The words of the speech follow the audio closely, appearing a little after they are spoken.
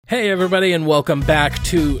Hey everybody, and welcome back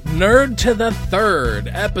to Nerd to the Third,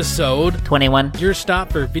 episode 21. Your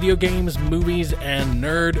stop for video games, movies, and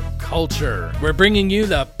nerd culture. We're bringing you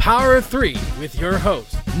the Power of Three with your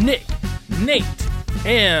hosts, Nick, Nate,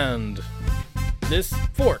 and this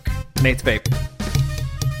fork. Nate's vape.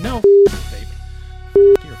 No, vape.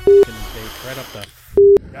 Your fucking vape right up the...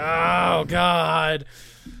 Oh, God.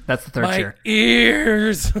 That's the third My chair.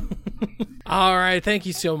 ears. All right, thank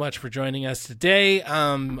you so much for joining us today.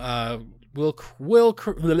 Real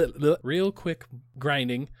quick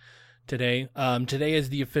grinding today. Today is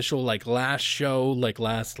the official last show, live.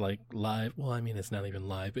 Well, I mean it's not even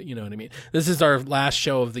live, but you know what I mean. This is our last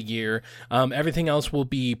show of the year. Everything else will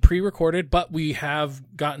be pre-recorded, but we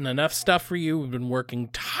have gotten enough stuff for you. We've been working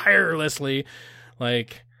tirelessly.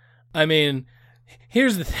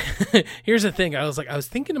 Here's the thing. I was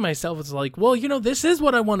thinking to myself, it's like, well, this is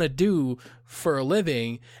what I want to do for a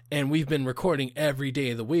living, and we've been recording every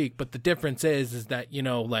day of the week. But the difference is that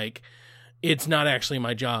it's not actually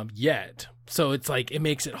my job yet. So it's it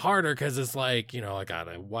makes it harder because it's I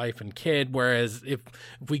got a wife and kid. Whereas if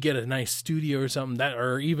we get a nice studio or something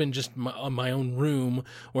or even just my own room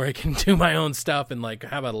where I can do my own stuff and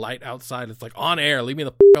have a light outside, it's on air, leave me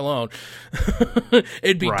the alone.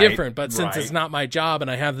 It'd be different. But since it's not my job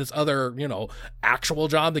and I have this other, actual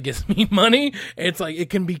job that gives me money, it's it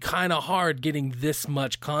can be kind of hard getting this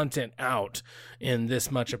much content out in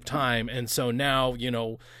this much of time. And so now,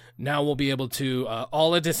 now we'll be able to,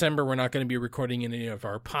 all of December, we're not going to be recording any of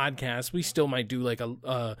our podcasts. We still might do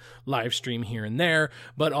a live stream here and there,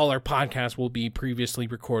 but all our podcasts will be previously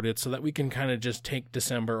recorded so that we can kind of just take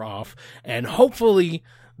December off. And hopefully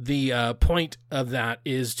the point of that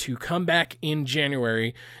is to come back in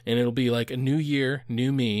January, and it'll be a new year,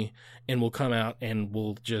 new me, and we'll come out and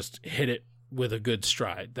we'll just hit it with a good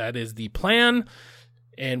stride. That is the plan,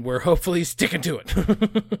 and we're hopefully sticking to it.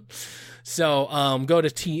 So go to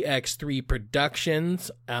TX3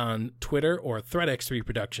 Productions on Twitter or ThreadX3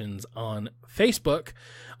 Productions on Facebook.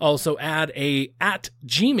 Also add a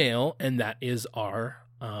 @Gmail, and that is our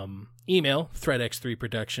email,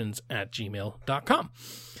 threadx3productions@gmail.com.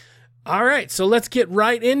 All right, so let's get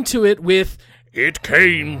right into it with It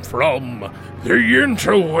Came From the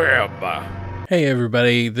Interweb. Hey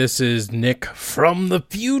everybody, this is Nick from the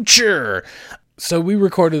future. So we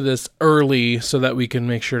recorded this early so that we can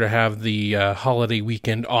make sure to have the holiday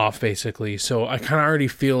weekend off, basically. So I kind of already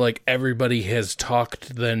feel like everybody has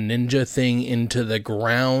talked the Ninja thing into the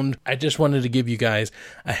ground. I just wanted to give you guys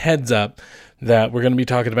a heads up that we're going to be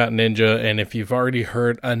talking about Ninja, and if you've already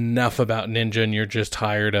heard enough about Ninja and you're just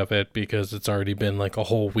tired of it because it's already been a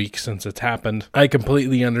whole week since it's happened, I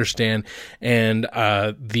completely understand, and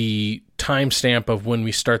the timestamp of when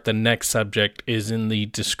we start the next subject is in the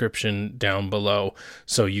description down below,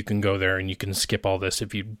 so you can go there and you can skip all this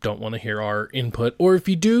if you don't want to hear our input, or if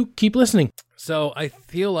you do, keep listening. So I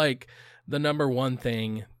feel like the number one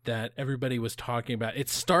thing that everybody was talking about, it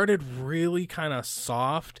started really kind of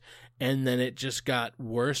soft, and then it just got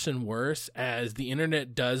worse and worse as the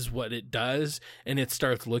internet does what it does, and it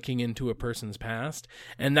starts looking into a person's past.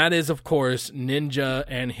 And that is, of course, Ninja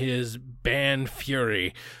and his band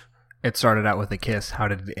Fury. It started out with a kiss. How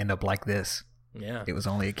did it end up like this? Yeah. It was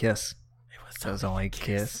only a kiss. It was only a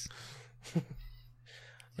kiss.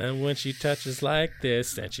 And when she touches like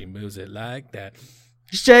this, and she moves it like that.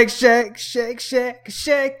 Shake, shake, shake, shake,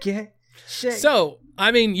 shake it. Shake. So,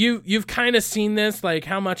 I mean, you've kind of seen this.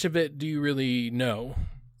 How much of it do you really know?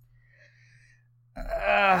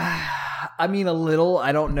 I mean, a little.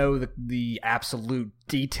 I don't know the absolute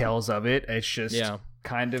details of it. It's just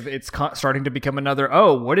it's starting to become another,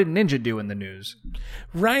 what did Ninja do in the news?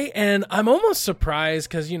 Right, and I'm almost surprised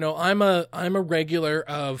because, I'm a regular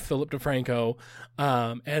of Philip DeFranco,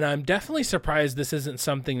 and I'm definitely surprised this isn't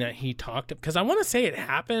something that he talked, because I want to say it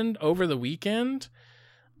happened over the weekend.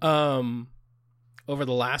 Over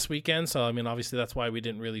the last weekend, so I mean, obviously that's why we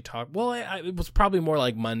didn't really talk. Well, it was probably more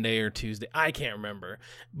like Monday or Tuesday. I can't remember,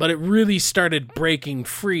 but it really started breaking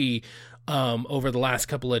free over the last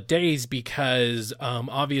couple of days because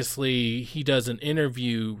obviously he does an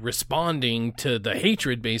interview responding to the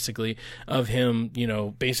hatred, basically, of him.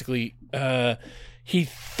 Basically, he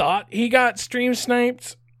thought he got stream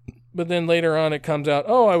sniped. But then later on, it comes out,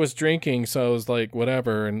 I was drinking, so I was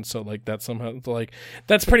whatever, and so that somehow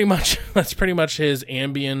that's pretty much his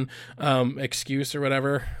Ambien excuse or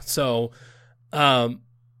whatever. So,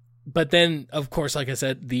 but then of course, like I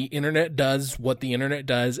said, the internet does what the internet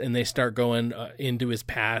does, and they start going into his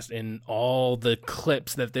past and all the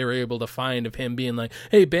clips that they were able to find of him being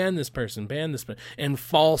 "Hey, ban this person," and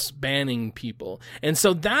false banning people, and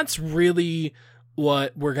so that's really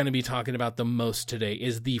what we're going to be talking about the most today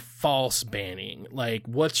is the false banning. Like,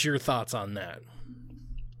 what's your thoughts on that?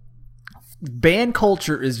 Ban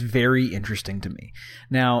culture is very interesting to me.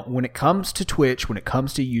 Now, when it comes to Twitch, when it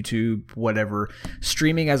comes to YouTube, whatever,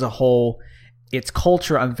 streaming as a whole, it's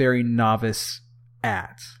culture I'm very novice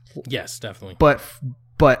at. Yes, definitely.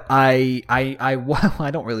 But I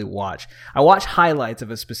don't really watch. I watch highlights of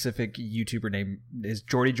a specific YouTuber named is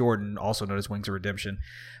Jordy Jordan, also known as Wings of Redemption.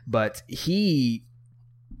 But he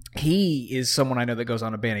is someone I know that goes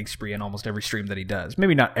on a banning spree in almost every stream that he does.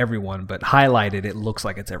 Maybe not everyone, but highlighted, it looks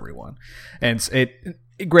like it's everyone. And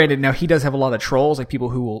granted, now he does have a lot of trolls, like people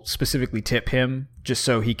who will specifically tip him just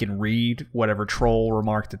so he can read whatever troll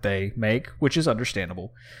remark that they make, which is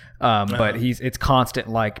understandable. But it's constant,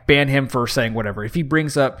 like, ban him for saying whatever. If he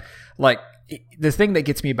brings up, like, the thing that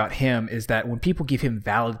gets me about him is that when people give him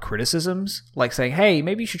valid criticisms, like saying, hey,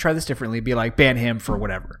 maybe you should try this differently, be like, ban him for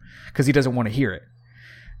whatever, because he doesn't want to hear it.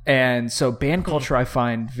 And so ban culture I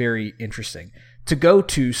find very interesting. To go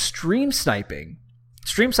to stream sniping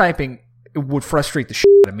would frustrate the shit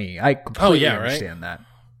out of me. I completely understand that.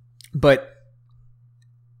 But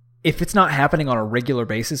if it's not happening on a regular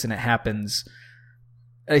basis and it happens,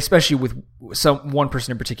 especially with one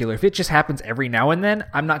person in particular, if it just happens every now and then,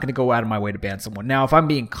 I'm not going to go out of my way to ban someone. Now, if I'm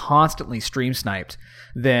being constantly stream sniped,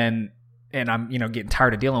 then and I'm getting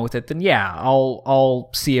tired of dealing with it, then yeah, I'll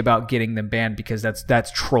see about getting them banned, because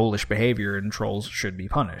that's trollish behavior and trolls should be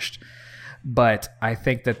punished. But I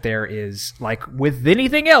think that there is, like with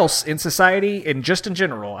anything else in society and just in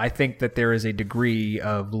general, I think that there is a degree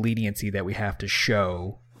of leniency that we have to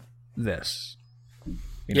show this.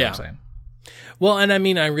 You know what I'm saying? Well, and I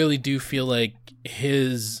mean, I really do feel like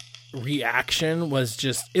his reaction was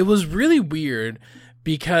it was really weird,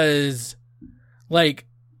 because like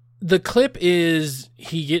the clip is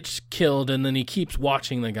he gets killed and then he keeps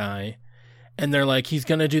watching the guy and they're like, he's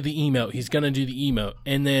going to do the emote.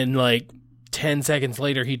 And then like 10 seconds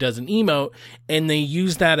later, he does an emote, and they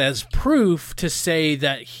use that as proof to say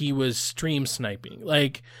that he was stream sniping.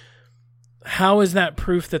 Like, how is that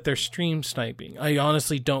proof that they're stream sniping? I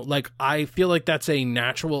honestly don't. Like, I feel like that's a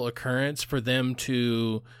natural occurrence for them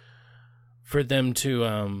to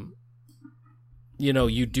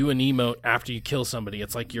you do an emote after you kill somebody.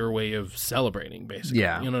 It's like your way of celebrating, basically.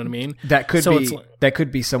 Yeah. You know what I mean? That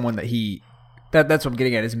could be someone that that's what I'm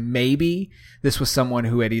getting at, is maybe this was someone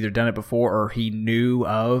who had either done it before or he knew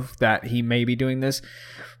of that he may be doing this.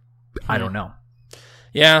 I don't know.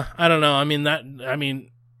 Yeah, I don't know.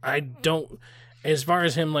 I don't, as far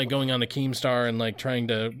as him like going on to Keemstar and like trying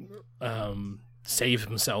to save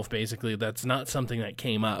himself, basically, that's not something that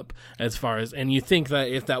came up as far as, and you think that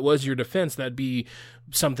if that was your defense, that'd be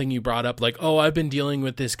something you brought up, like, oh, I've been dealing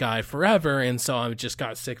with this guy forever, and so I just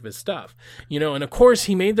got sick of his stuff, and of course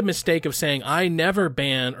he made the mistake of saying, I never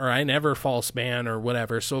ban, or I never false ban, or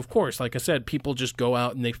whatever. So of course, like I said, people just go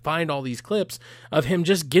out and they find all these clips of him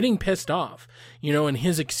just getting pissed off, and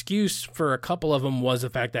his excuse for a couple of them was the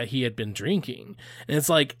fact that he had been drinking, and it's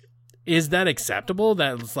like, is that acceptable?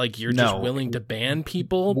 That's like you're just willing to ban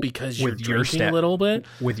people because you're drinking a little bit?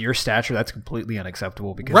 With your stature, that's completely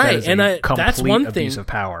unacceptable, because that is a complete abuse of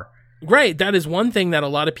power. Right. That is one thing that a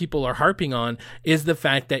lot of people are harping on, is the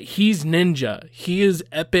fact that he's Ninja. He is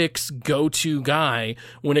Epic's go-to guy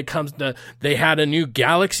when it comes to, they had a new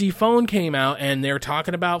Galaxy phone came out and they're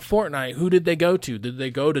talking about Fortnite. Who did they go to? Did they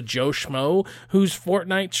go to Joe Schmo, who's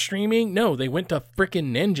Fortnite streaming? No, they went to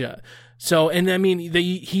freaking Ninja. So, and I mean,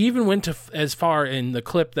 he even went as far in the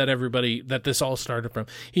clip that this all started from.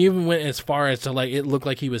 He even went as far as to, like, it looked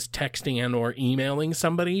like he was texting and or emailing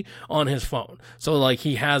somebody on his phone. So, like,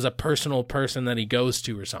 he has a personal person that he goes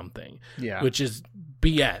to or something. Yeah. Which is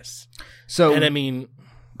BS. So, and I mean,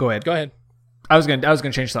 go ahead. I was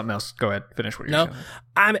gonna change something else. Go ahead, finish what you're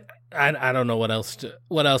saying. I don't know what else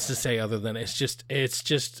to say other than it's just.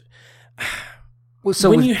 Well,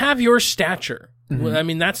 so when you have your stature. Mm-hmm. I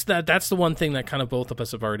mean, that's the one thing that kind of both of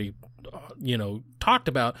us have already, talked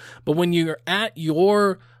about. But when you're at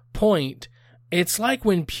your point, it's like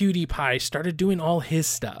when PewDiePie started doing all his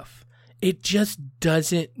stuff. It just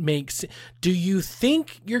doesn't make sense. Do you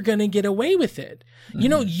think you're going to get away with it?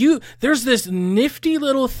 Mm-hmm. There's this nifty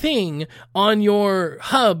little thing on your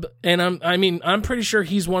hub, and I'm pretty sure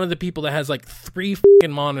he's one of the people that has like 3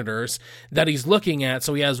 fucking monitors that he's looking at.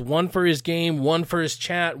 So he has one for his game, one for his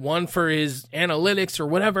chat, one for his analytics or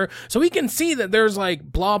whatever. So he can see that there's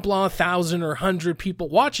like blah, blah, 1,000 or 100 people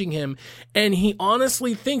watching him. And he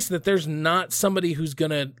honestly thinks that there's not somebody who's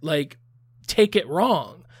going to like take it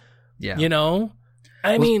wrong. Yeah.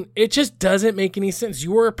 I mean, it just doesn't make any sense.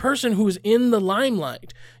 You are a person who's in the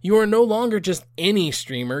limelight. You are no longer just any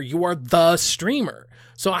streamer. You are the streamer.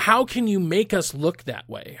 So how can you make us look that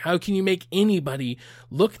way? How can you make anybody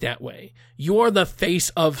look that way? You're the face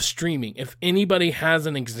of streaming. If anybody has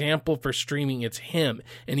an example for streaming, it's him.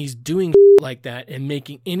 And he's doing like that and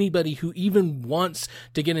making anybody who even wants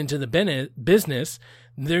to get into the business,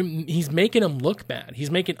 he's making them look bad.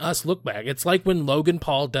 He's making us look bad. It's like when Logan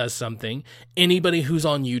Paul does something, anybody who's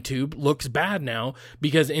on YouTube looks bad now,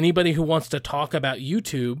 because anybody who wants to talk about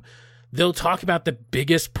YouTube, they'll talk about the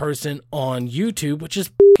biggest person on YouTube, which is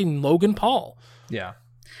fucking Logan Paul. Yeah.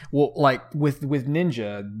 Well, like with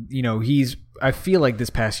Ninja, you know, I feel like this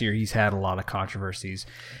past year he's had a lot of controversies.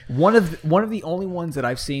 One of the only ones that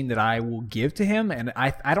I've seen that I will give to him, and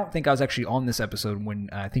I don't think I was actually on this episode when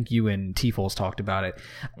I think you and T-Foles talked about it,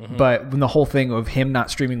 but when the whole thing of him not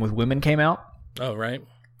streaming with women came out. Oh, right.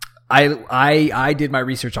 I did my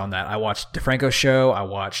research on that. I watched DeFranco's show. I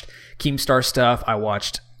watched Keemstar stuff. I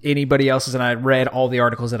watched anybody else's, and I read all the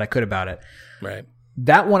articles that I could about it. Right.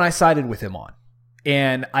 That one I sided with him on.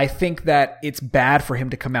 And I think that it's bad for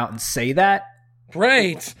him to come out and say that.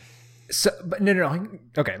 Right. So, but no.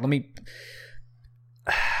 Okay, let me.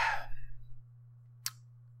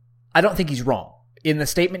 I don't think he's wrong. In the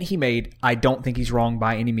statement he made, I don't think he's wrong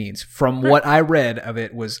by any means. From what I read of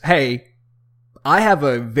it was, hey, I have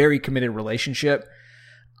a very committed relationship.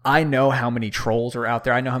 I know how many trolls are out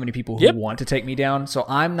there. I know how many people who want to take me down. So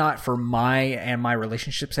I'm not, for my and my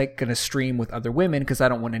relationship's sake, going to stream with other women because I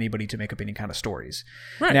don't want anybody to make up any kind of stories.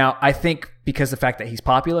 Right. Now, I think because the fact that he's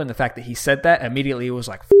popular and the fact that he said that, immediately it was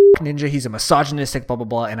like, Ninja, he's a misogynistic, blah, blah,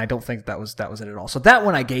 blah. And I don't think that was it at all. So that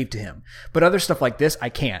one I gave to him. But other stuff like this, I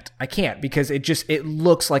can't because it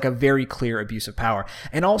looks like a very clear abuse of power.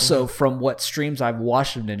 And also from what streams I've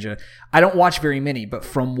watched of Ninja, I don't watch very many, but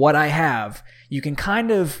from what I have, you can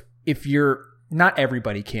kind of, if you're, not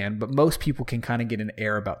everybody can, but most people can kind of get an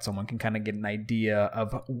air about someone, can kind of get an idea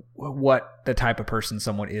of what the type of person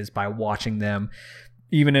someone is by watching them,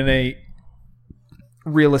 even in a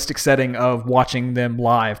realistic setting of watching them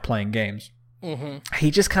live playing games. Mm-hmm.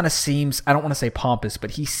 He just kind of seems, I don't want to say pompous,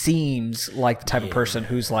 but he seems like the type of person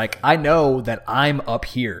who's like, I know that I'm up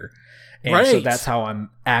here. And so that's how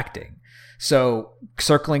I'm acting. So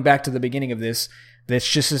circling back to the beginning of this, that's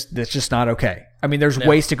just not okay. I mean, there's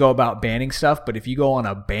ways to go about banning stuff, but if you go on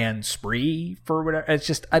a ban spree for whatever, it's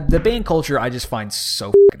just the ban culture I just find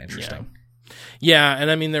so fucking interesting. Yeah, and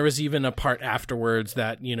I mean, there was even a part afterwards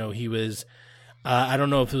that, you know, he was, I don't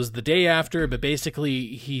know if it was the day after, but basically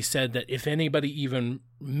he said that if anybody even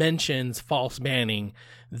mentions false banning,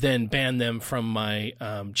 then ban them from my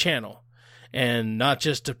channel. And not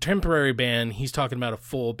just a temporary ban, he's talking about a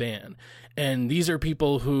full ban. And these are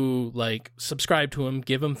people who, like, subscribe to him,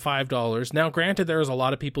 give him $5. Now, granted, there's a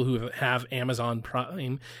lot of people who have Amazon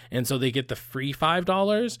Prime, and so they get the free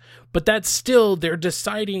 $5. But that's still, they're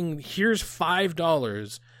deciding, here's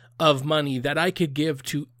 $5 of money that I could give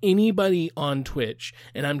to anybody on Twitch.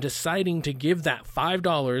 And I'm deciding to give that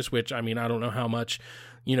 $5, which, I mean, I don't know how much,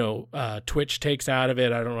 you know, Twitch takes out of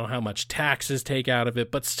it. I don't know how much taxes take out of it.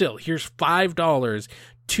 But still, here's $5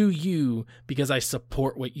 to you because I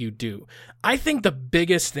support what you do. I think the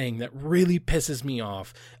biggest thing that really pisses me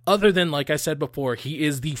off, other than, like I said before, he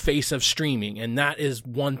is the face of streaming, and that is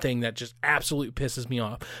one thing that just absolutely pisses me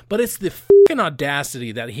off, but it's the fucking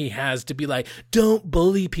audacity that he has to be like, don't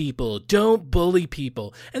bully people,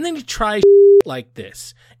 and then he tries like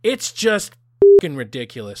this. It's just fucking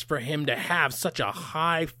ridiculous for him to have such a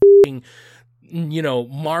high fucking, you know,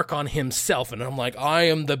 mark on himself, and I'm like, I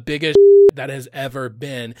am the biggest that has ever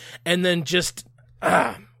been, and then just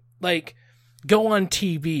like go on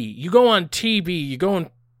TV. You go on TV, you go in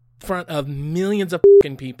front of millions of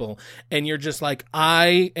fucking people, and you're just like,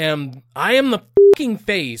 I am the fucking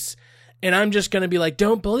face, and I'm just gonna be like,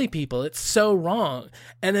 don't bully people. It's so wrong.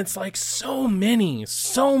 And it's like so many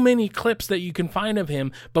clips that you can find of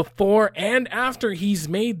him before and after he's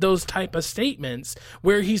made those type of statements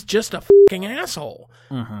where he's just a fucking asshole,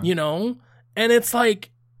 you know? And it's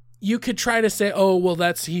like, you could try to say, oh, well,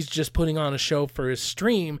 he's just putting on a show for his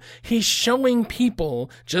stream. He's showing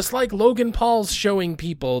people, just like Logan Paul's showing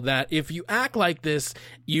people, that if you act like this,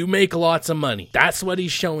 you make lots of money. That's what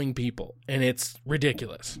he's showing people. And it's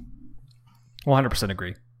ridiculous. 100%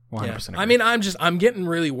 agree. 100% agree. I mean, I'm getting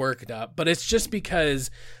really worked up, but it's just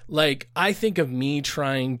because, like, I think of me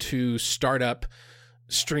trying to start up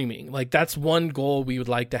streaming. Like, that's one goal we would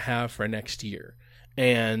like to have for next year.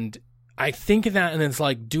 And I think of that, and it's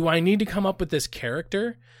like, do I need to come up with this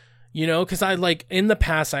character? You know, because I like in the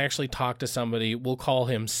past, I actually talked to somebody. We'll call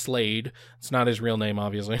him Slade. It's not his real name,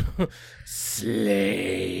 obviously.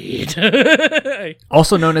 Slade.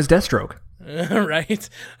 Also known as Deathstroke. Right?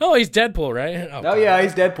 Oh, he's Deadpool, right? Oh yeah,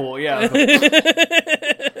 he's Deadpool. Yeah.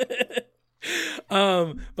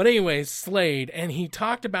 But anyway, Slade, and he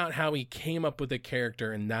talked about how he came up with a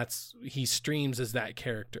character, and he streams as that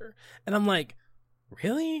character. And I'm like,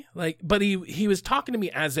 really? Like, but he was talking to me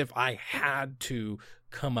as if I had to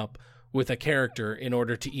come up with a character in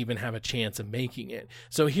order to even have a chance of making it.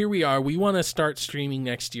 So here we are. We want to start streaming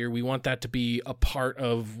next year. We want that to be a part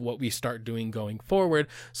of what we start doing going forward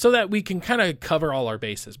so that we can kind of cover all our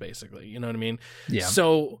bases, basically. You know what I mean? Yeah.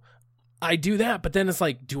 So I do that, but then it's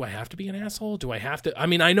like, do I have to be an asshole? Do I have to? I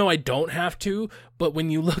mean, I know I don't have to, but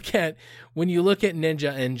when you look at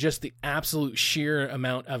Ninja and just the absolute sheer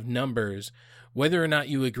amount of numbers, whether or not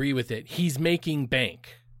you agree with it, he's making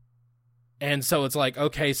bank. And so it's like,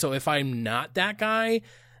 okay, so if I'm not that guy,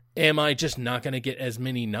 am I just not going to get as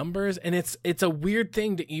many numbers? And it's a weird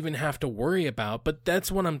thing to even have to worry about, but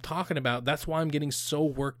that's what I'm talking about. That's why I'm getting so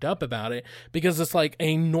worked up about it, because it's like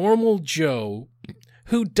a normal Joe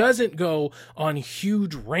who doesn't go on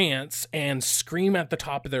huge rants and scream at the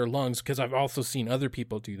top of their lungs, because I've also seen other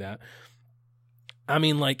people do that. I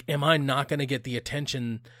mean, like, am I not going to get the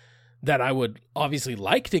attention that I would obviously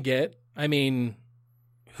like to get? I mean,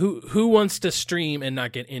 who wants to stream and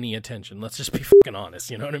not get any attention? Let's just be fucking honest.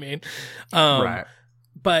 You know what I mean? Right.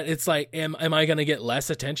 But it's like, am I going to get less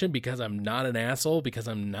attention because I'm not an asshole, because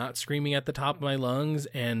I'm not screaming at the top of my lungs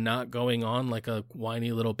and not going on like a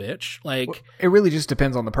whiny little bitch? Like, Well, it really just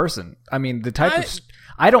depends on the person. I mean, the type of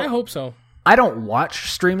I hope so. I don't watch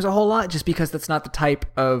streams a whole lot just because that's not the type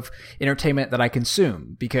of entertainment that I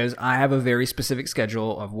consume, because I have a very specific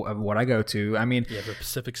schedule of what I go to. I mean, You have a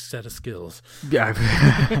specific set of skills. yeah,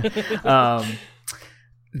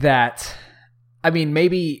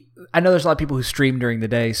 maybe I know there's a lot of people who stream during the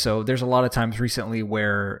day, so there's a lot of times recently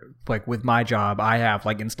where, like with my job, I have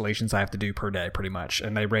like installations I have to do per day pretty much,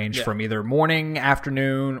 and they range from either morning,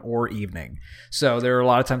 afternoon, or evening. So there are a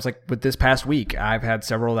lot of times, like with this past week, I've had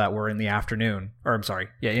several that were in the afternoon, or I'm sorry,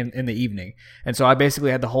 in the evening. And so I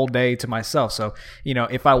basically had the whole day to myself. So, you know,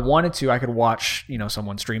 if I wanted to, I could watch, you know,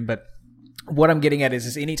 someone stream, but what I'm getting at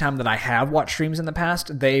is anytime that I have watched streams in the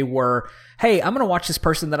past, they were, hey, I'm going to watch this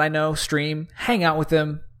person that I know stream, hang out with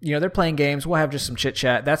them. You know, they're playing games. We'll have just some chit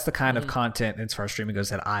chat. That's the kind of content, as far as streaming goes,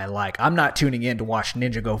 that I like. I'm not tuning in to watch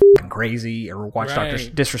Ninja go fucking crazy or watch Right. Dr.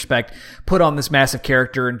 Disrespect put on this massive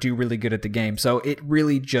character and do really good at the game. So it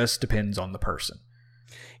really just depends on the person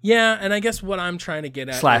Yeah, and I guess what I'm trying to get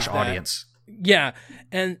at / is that- audience. Yeah,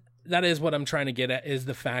 and that is what I'm trying to get at, is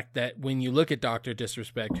the fact that when you look at Dr.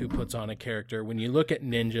 Disrespect, who puts on a character, when you look at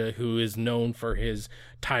Ninja, who is known for his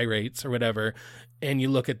tirades or whatever, and you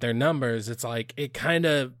look at their numbers, it's like it kind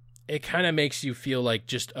of makes you feel like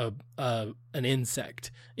just an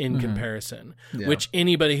insect in comparison. Yeah. Which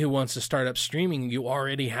anybody who wants to start up streaming, you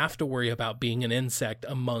already have to worry about being an insect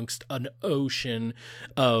amongst an ocean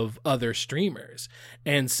of other streamers.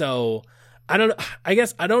 And so I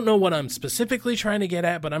don't know what I'm specifically trying to get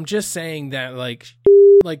at, but I'm just saying that like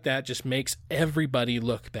that just makes everybody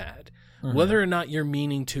look bad. Whether or not you're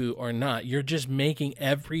meaning to or not, you're just making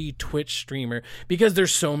every Twitch streamer, because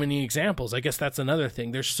there's so many examples. I guess that's another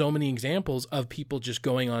thing. There's so many examples of people just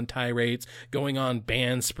going on tirades, going on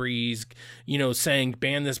ban sprees, you know, saying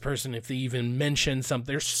ban this person if they even mention something.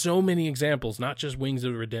 There's so many examples, not just Wings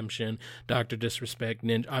of Redemption, Dr. Disrespect,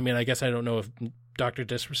 Ninja. I mean, I guess I don't know if Dr.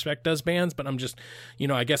 Disrespect does bans, but I'm just, you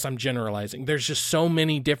know, I guess I'm generalizing. There's just so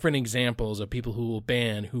many different examples of people who will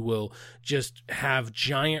ban, who will just have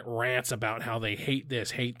giant rants about how they hate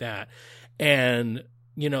this, hate that. And,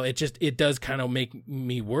 you know, it does kind of make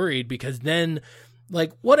me worried, because then,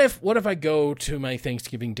 like, what if I go to my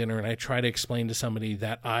Thanksgiving dinner and I try to explain to somebody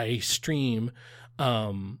that I stream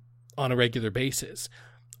on a regular basis?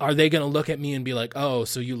 Are they going to look at me and be like, oh,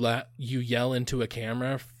 so you yell into a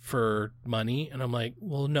camera for money? And I'm like,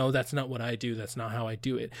 well, no, that's not what I do. That's not how I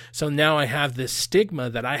do it. So now I have this stigma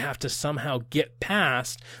that I have to somehow get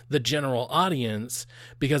past the general audience,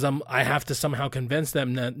 because I have to somehow convince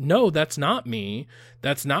them that, no, that's not me.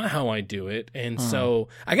 That's not how I do it. And so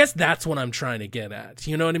I guess that's what I'm trying to get at.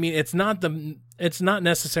 You know what I mean? It's not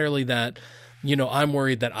necessarily that, you know, I'm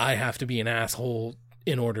worried that I have to be an asshole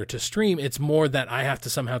in order to stream. It's more that I have to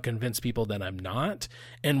somehow convince people that I'm not,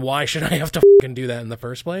 and why should I have to fucking do that in the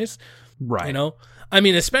first place? Right. You know, I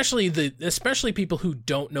mean, especially people who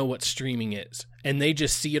don't know what streaming is, and they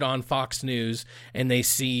just see it on Fox News, and they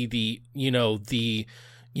see the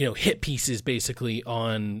hit pieces basically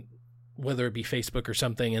on whether it be Facebook or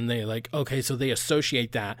something, and they like, okay, so they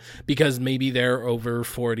associate that because maybe they're over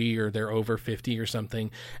 40 or they're over 50 or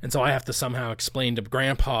something. And so I have to somehow explain to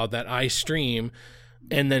grandpa that I stream,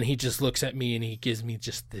 and then he just looks at me and he gives me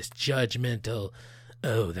just this judgmental,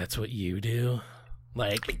 oh, that's what you do?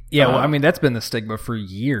 Like, yeah, well, I mean, that's been the stigma for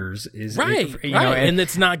years. Is right, you know, and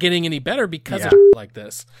it's not getting any better because of like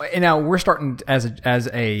this. And now we're starting as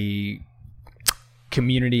a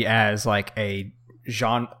community, as like a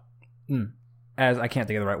genre, as I can't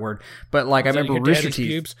think of the right word, but like I remember Rooster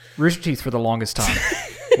Teeth for the longest time.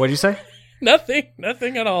 What'd you say?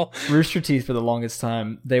 Nothing at all. Rooster Teeth for the longest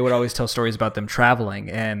time, they would always tell stories about them traveling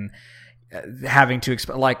and having to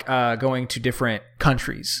going to different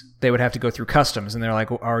countries. They would have to go through customs, and they're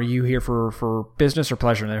like, are you here for business or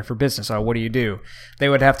pleasure? And they're for business. Oh, what do you do? They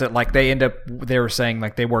would have to, like, they were saying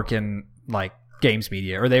like they work in like games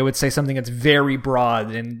media, or they would say something that's very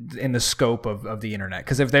broad in the scope of the internet.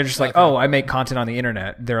 Because if they're just like, oh, I make content on the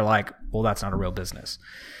internet, they're like, well, that's not a real business.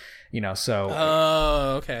 You know, so.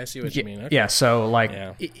 Oh, okay. I see what you mean. Okay. Yeah, so like,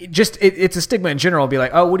 it's a stigma in general. Be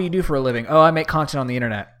like, oh, what do you do for a living? Oh, I make content on the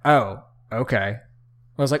internet. Oh, okay.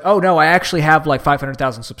 I was like, oh no, I actually have like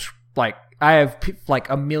 500,000 like I have like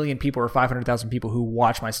 1 million people or 500,000 people who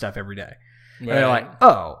watch my stuff every day. Right. And they're like,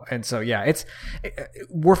 oh, and so yeah,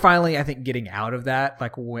 we're finally, I think, getting out of that.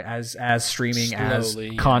 Like as streaming,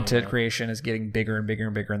 slowly, as content creation is getting bigger and bigger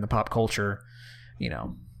and bigger in the pop culture, you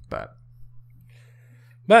know. But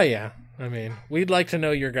yeah, I mean, we'd like to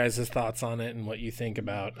know your guys' thoughts on it and what you think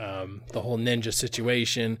about the whole Ninja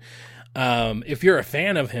situation. If you're a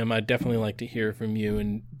fan of him, I'd definitely like to hear from you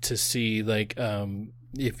and to see like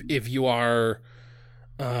if you are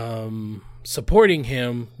supporting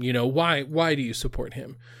him, you know, why do you support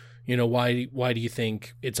him? You know, why do you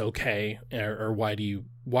think it's okay, or why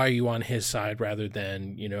are you on his side rather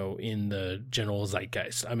than, you know, in the general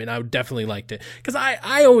zeitgeist? I mean, I would definitely like to, because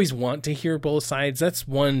I always want to hear both sides. That's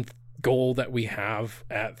one goal that we have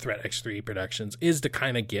at Threat X3 Productions, is to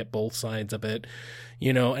kind of get both sides of it,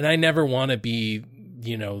 you know. And I never want to be,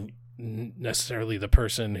 you know, necessarily the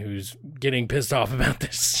person who's getting pissed off about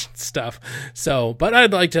this stuff. So, but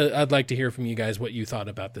I'd like to hear from you guys what you thought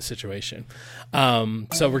about the situation.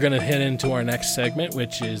 So we're going to head into our next segment,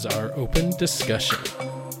 which is our open discussion.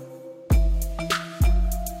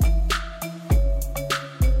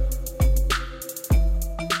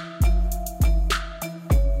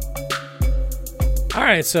 All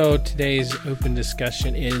right, so today's open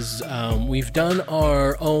discussion is we've done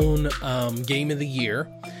our own Game of the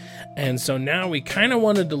Year. And so now we kind of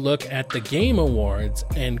wanted to look at the Game Awards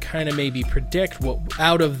and kind of maybe predict what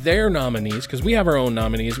out of their nominees, because we have our own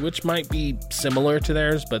nominees, which might be similar to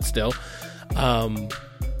theirs, but still.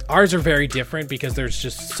 Ours are very different because there's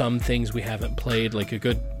just some things we haven't played. Like a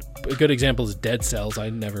good example is Dead Cells. I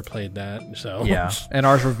never played that, so yeah. And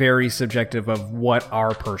ours were very subjective of what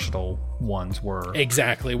our personal ones were.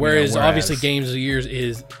 Exactly. Whereas obviously Games of the Year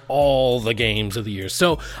is all the games of the year.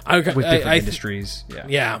 So with different industries.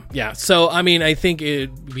 Yeah. So I mean, I think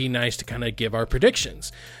it'd be nice to kind of give our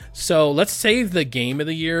predictions. So let's save the Game of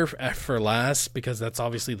the Year for last, because that's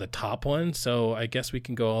obviously the top one. So I guess we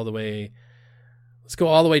can go all the way. Let's go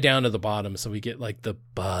all the way down to the bottom, so we get like the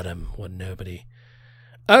bottom one. Nobody.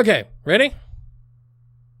 Okay, ready?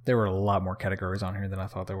 There were a lot more categories on here than I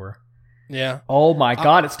thought there were. Yeah. Oh my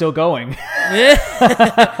God, it's still going.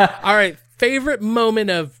 All right, favorite moment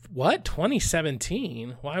of what?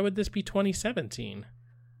 2017? Why would this be 2017?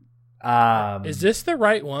 Is this the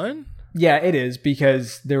right one? Yeah, it is,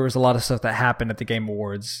 because there was a lot of stuff that happened at the Game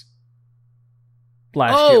Awards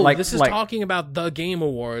last year. This is talking about the Game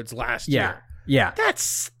Awards last year. Yeah.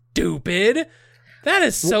 That's stupid. That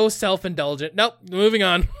is so self-indulgent. Nope, moving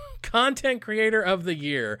on. Content Creator of the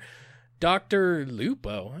Year. Dr.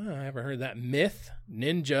 Lupo. I haven't heard that. Myth.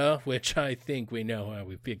 Ninja, which I think we know how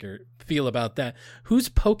we feel about that. Who's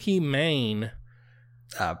Pokimane?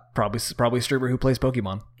 Probably streamer who plays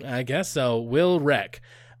Pokemon. I guess so. Will Wreck.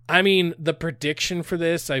 I mean, the prediction for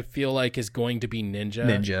this, I feel like, is going to be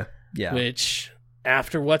Ninja. Yeah. Which,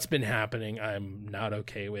 after what's been happening, I'm not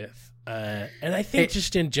okay with. And I think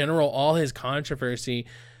just in general, all his controversy,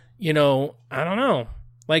 you know, I don't know.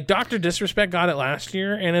 Like, Dr. Disrespect got it last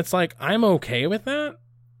year, and it's like, I'm okay with that,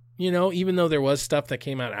 you know, even though there was stuff that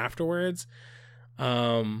came out afterwards.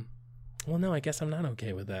 Well, no, I guess I'm not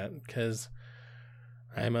okay with that, because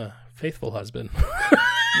I'm a faithful husband.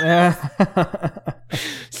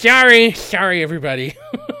 Sorry, everybody.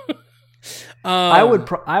 I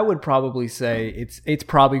would probably say it's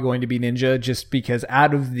probably going to be Ninja, just because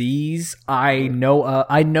out of these, I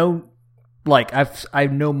know like I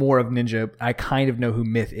know more of Ninja. I kind of know who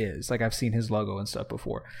Myth is. Like I've seen his logo and stuff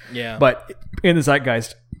before. Yeah. But in the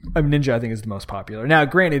zeitgeist, Ninja I think is the most popular. Now,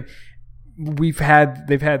 granted, they've had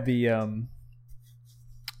the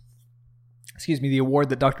the award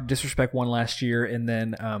that Dr. Disrespect won last year, and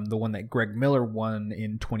then the one that Greg Miller won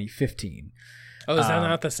in 2015. Oh, is that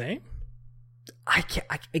not the same?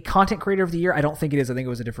 A content creator of the year? I don't think it is. I think it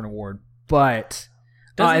was a different award. But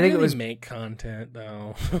Doesn't I think really it was make content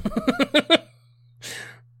though.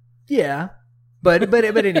 Yeah. But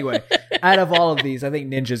anyway, out of all of these, I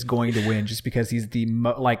think Ninja's going to win just because he's the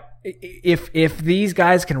if these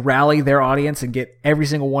guys can rally their audience and get every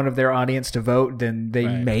single one of their audience to vote, then they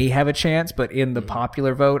may have a chance. But in the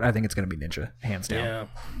popular vote, I think it's going to be Ninja, hands down.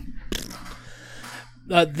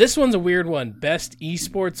 Yeah. This one's a weird one. Best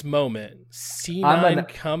esports moment. C9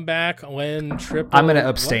 comeback when triple. I'm going to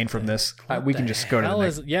abstain from this. We can just go to the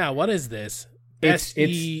next. What is this? Best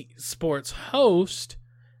esports host.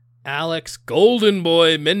 Alex Golden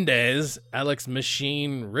Boy Mendez, Alex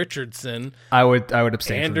Machine Richardson. I would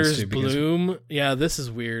abstain Anders from this too. Bloom. Yeah, this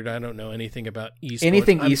is weird. I don't know anything about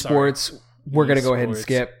esports. Esports, we're going to go ahead and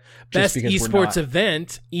skip. Best esports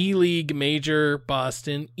event, E-League Major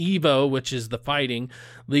Boston, EVO, which is the fighting,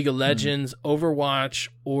 League of Legends, Overwatch,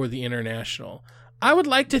 or the International. I would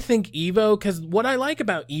like to think EVO, because what I like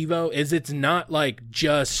about EVO is it's not like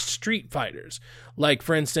just Street Fighters. Like,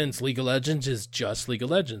 for instance, League of Legends is just League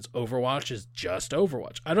of Legends. Overwatch is just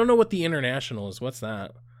Overwatch. I don't know what the International is. What's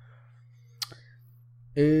that?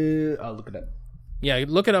 I'll look it up. Yeah,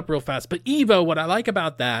 look it up real fast. But EVO, what I like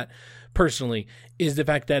about that, personally, is the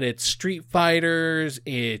fact that it's Street Fighters.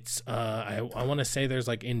 It's, I want to say there's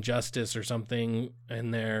like Injustice or something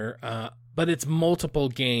in there. But it's multiple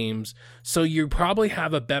games, so you probably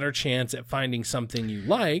have a better chance at finding something you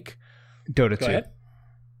like. Dota 2. Go ahead.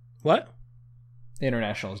 What?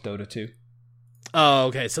 International is Dota 2. Oh,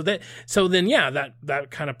 okay. So then that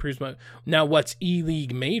kind of proves my. Now, what's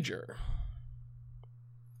E-League Major?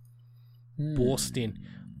 Boston.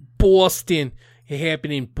 It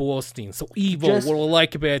happened in Boston. So EVO, what do I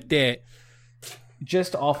like about that?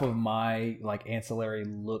 Just off of my like ancillary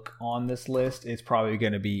look on this list, it's probably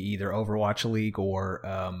going to be either Overwatch League or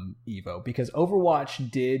EVO, because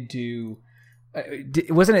Overwatch did do.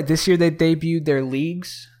 Wasn't it this year they debuted their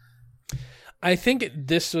leagues? I think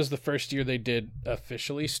this was the first year they did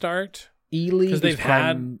officially start. E-League because they've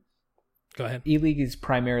had. Go ahead. E-League is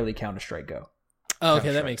primarily Counter-Strike Go. Oh,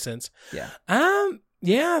 okay, that makes sense. Yeah.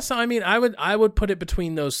 Yeah. So I mean, I would put it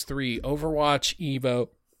between those three: Overwatch, EVO,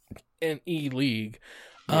 and E-League.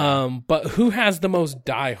 But who has the most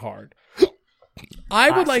diehard?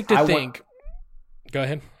 I would like to think. Go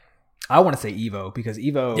ahead. I want to say EVO, because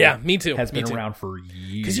EVO. Yeah, me too. Has been around for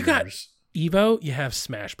years. Because you got EVO, you have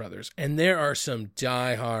Smash Brothers, and there are some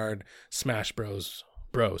diehard Smash Bros.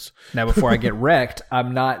 Now, before I get wrecked,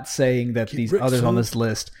 I'm not saying that these others on this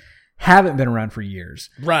list haven't been around for years.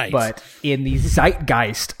 Right. But in the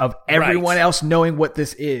zeitgeist of everyone else knowing what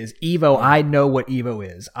this is, EVO, I know what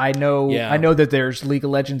EVO is. I know that there's League of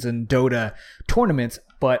Legends and Dota tournaments,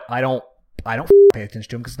 but I don't pay attention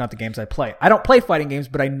to them because it's not the games I play. I don't play fighting games,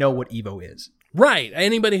 but I know what EVO is. Right.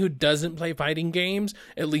 Anybody who doesn't play fighting games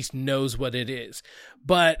at least knows what it is.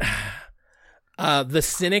 But the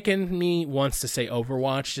cynic in me wants to say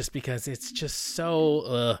Overwatch just because it's just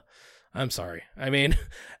so I'm sorry. I mean,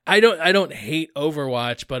 I don't hate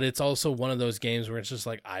Overwatch, but it's also one of those games where it's just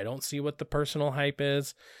like I don't see what the personal hype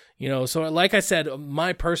is. You know, so like I said,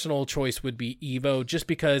 my personal choice would be EVO just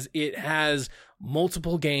because it has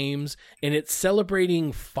multiple games and it's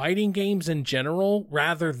celebrating fighting games in general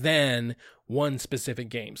rather than one specific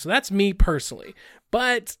game. So that's me personally.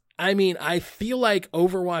 But I mean, I feel like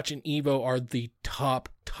Overwatch and EVO are the top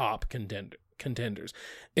contenders.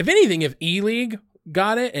 If anything, if E-League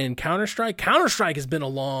got it and Counter-Strike has been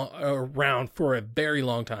around for a very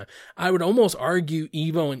long time. I would almost argue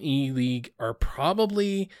EVO and E-League are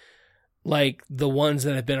probably like the ones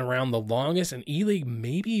that have been around the longest, and E-League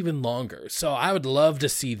maybe even longer. So I would love to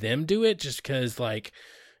see them do it just because, like,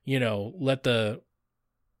 you know, let the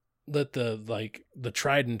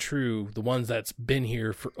tried and true, the ones that's been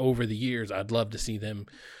here for over the years, I'd love to see them.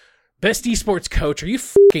 Best esports coach? Are you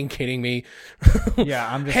fucking kidding me?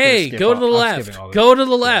 Yeah, I'm just. Hey, go to the left. Go to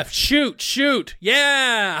the left. Shoot.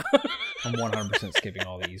 Yeah. I'm 100% skipping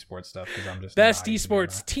all the esports stuff because I'm just. Best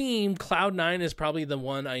esports team, Cloud9 is probably the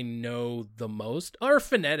one I know the most, or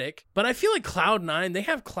Fnatic. But I feel like Cloud9, they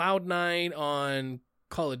have Cloud9 on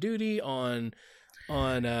Call of Duty, on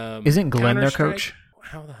Isn't Glenn their coach?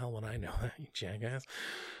 How the hell would I know that, you jackass?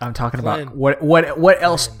 I'm talking Glenn. About what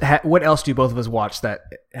else? What else do both of us watch that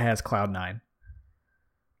has Cloud9?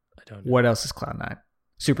 I Don't know. What else is Cloud9?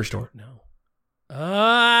 Superstore. No.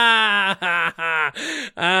 Yeah,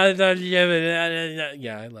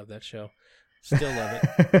 I love that show. Still love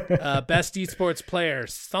it. Best esports player: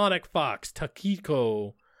 Sonic Fox,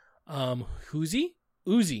 Takiko, Uzi.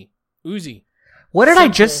 What did I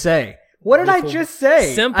Simple. just say? What did I just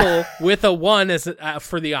say? Simple with a 1 as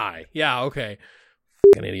for the I. Yeah, okay.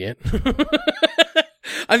 Fucking idiot.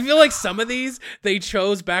 I feel like some of these they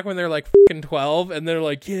chose back when they're like fucking 12, and they're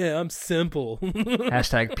like, "Yeah, I'm simple."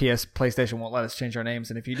 Hashtag PS PlayStation won't let us change our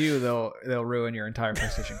names, and if you do, they'll ruin your entire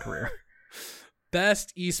PlayStation career.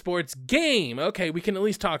 Best esports game. Okay, we can at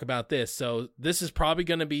least talk about this. So this is probably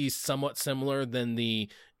going to be somewhat similar than the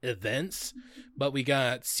events, but we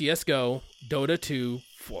got CS:GO, Dota 2,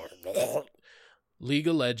 League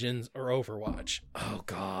of Legends, or Overwatch. Oh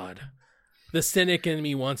God, the cynic in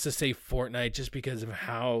me wants to say Fortnite just because of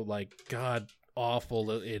how like god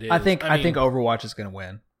awful it is. I think Overwatch is going to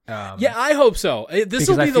win. Yeah, I hope so. This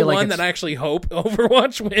will be the one that I actually hope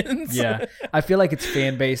Overwatch wins. Yeah, I feel like its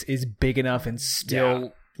fan base is big enough and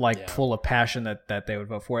still full of passion that they would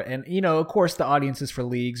vote for it. And, you know, of course, the audiences for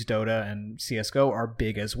Leagues, Dota, and CSGO are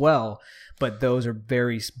big as well, but those are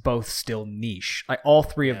both still niche. Like, all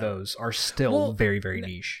three of those are still very, very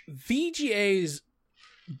niche. VGAs,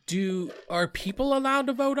 are people allowed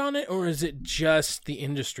to vote on it, or is it just the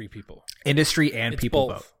industry people? Industry and people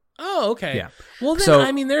both. vote. Oh, okay. Yeah. Well, then,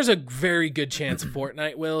 I mean, there's a very good chance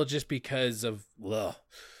Fortnite will, just because of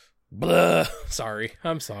Sorry.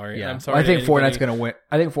 I'm sorry. Yeah. I'm sorry. I think Fortnite's going to win.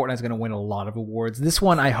 I think Fortnite's going to win a lot of awards. This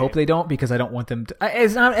one, I hope they don't, because I don't want them to.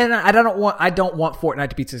 It's not, and I don't want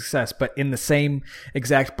Fortnite to be a success. But in the same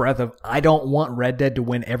exact breath of, I don't want Red Dead to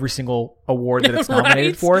win every single award that it's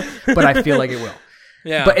nominated for. But I feel like it will.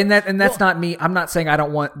 Yeah. But that's not me. I'm not saying I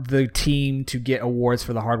don't want the team to get awards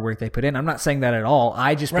for the hard work they put in. I'm not saying that at all.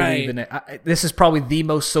 I just believe in it. This is probably the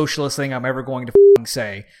most socialist thing I'm ever going to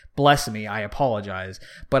say. Bless me. I apologize.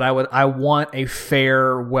 But I want a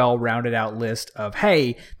fair, well-rounded out list of,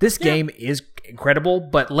 hey, this game is incredible,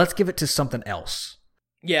 but let's give it to something else.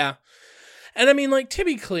 Yeah. And I mean, like, to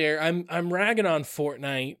be clear, I'm ragging on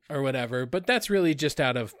Fortnite or whatever, but that's really just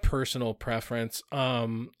out of personal preference.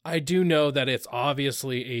 I do know that it's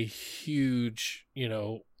obviously a huge,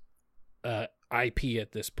 IP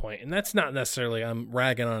at this point, and that's not necessarily I'm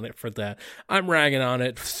ragging on it for that. I'm ragging on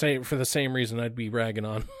it for the same reason I'd be ragging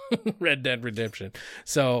on Red Dead Redemption.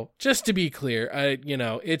 So just to be clear,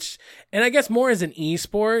 it's, and I guess more as an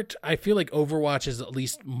esport, I feel like Overwatch is at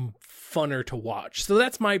least funner to watch. So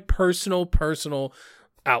that's my personal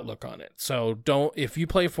outlook on it. So if you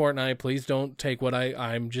play Fortnite, please don't take what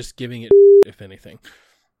I'm just giving it, if anything.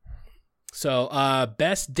 So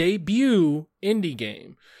best debut indie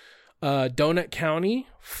game. Donut County,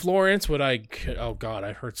 Florence, oh God,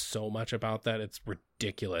 I've heard so much about that. It's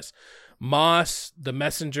ridiculous. Moss, The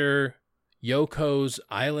Messenger, Yoko's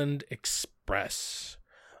Island Express.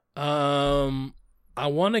 I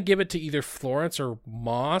want to give it to either Florence or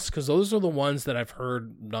Moss, because those are the ones that I've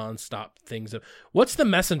heard nonstop things of. What's The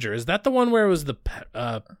Messenger? Is that the one where it was the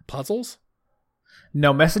puzzles?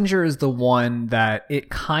 No, Messenger is the one that it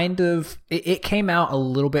came out a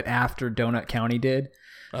little bit after Donut County did.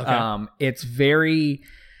 Okay. It's very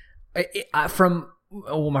my friend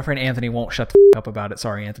Anthony won't shut the up about it.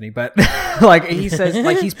 Sorry, Anthony, but like he says,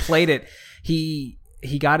 like he's played it. He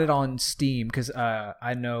got it on Steam because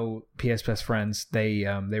I know PS Best Friends. They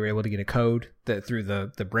were able to get a code through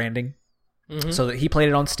the branding. Mm-hmm. So that he played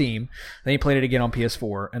it on Steam, then he played it again on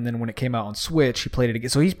PS4, and then when it came out on Switch, he played it again.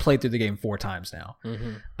 So he's played through the game 4 times now.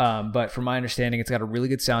 Mm-hmm. But from my understanding, it's got a really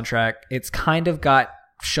good soundtrack. It's kind of got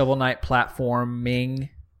Shovel Knight platforming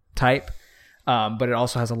type, but it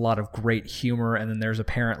also has a lot of great humor. And then there's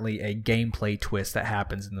apparently a gameplay twist that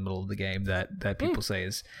happens in the middle of the game that people say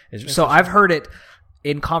is so. I've heard it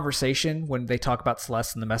in conversation when they talk about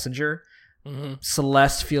Celeste and the Messenger. Mm-hmm.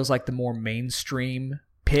 Celeste feels like the more mainstream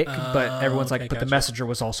pick, but everyone's like, but the Messenger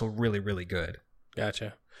was also really, really good.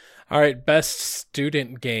 Gotcha. All right, best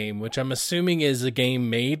student game, which I'm assuming is a game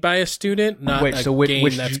made by a student, not game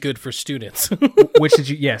that's good for students. Which did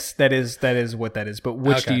you? Yes, that is what that is. But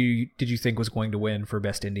which did you think was going to win for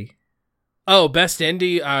best indie? Oh, best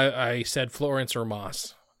indie, I said Florence or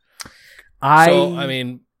Moss. I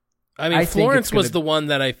mean, Florence was the one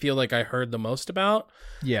that I feel like I heard the most about.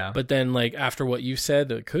 Yeah, but then like after what you said,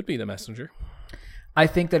 it could be The Messenger. I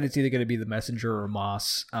think that it's either going to be The Messenger or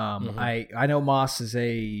Moss. Mm-hmm. I know Moss is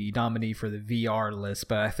a nominee for the VR list,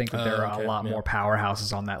 but I think that there are a lot more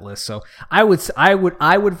powerhouses on that list. So I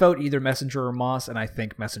would vote either Messenger or Moss, and I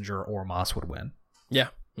think Messenger or Moss would win. Yeah.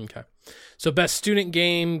 Okay. So best student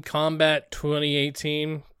game, Combat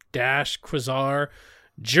 2018, Dash, Quasar,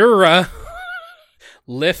 Jura,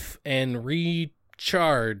 lift and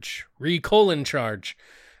recharge, colon charge.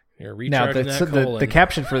 You're recharging that colon. The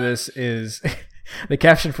caption for this is the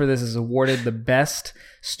caption for this is awarded the best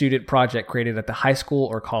student project created at the high school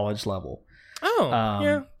or college level. Oh,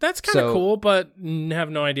 yeah, that's kind of cool, but have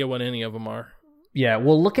no idea what any of them are. Yeah,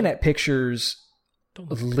 well, looking at pictures,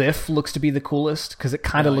 Lift looks to be the coolest because it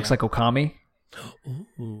kind of looks like Okami.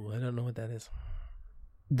 Ooh, I don't know what that is.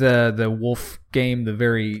 The wolf game, the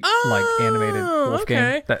very animated wolf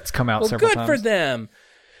game that's come out several times. Good for them.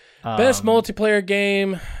 Best multiplayer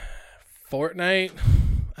game, Fortnite.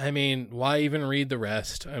 I mean, why even read the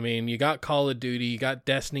rest? I mean, you got Call of Duty, you got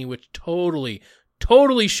Destiny, which totally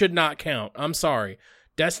should not count. I'm sorry.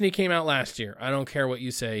 Destiny came out last year. I don't care what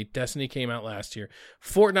you say. Destiny came out last year.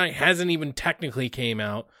 Fortnite hasn't even technically came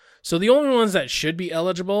out. So the only ones that should be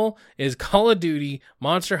eligible is Call of Duty,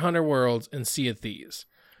 Monster Hunter Worlds, and Sea of Thieves.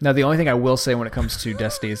 Now, the only thing I will say when it comes to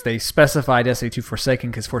Destiny is they specify Destiny 2 Forsaken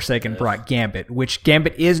because Forsaken brought Gambit, which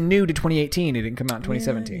Gambit is new to 2018. It didn't come out in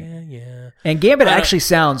 2017. Yeah. And Gambit actually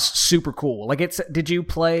sounds super cool. Like did you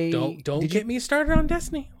play? Don't get me started on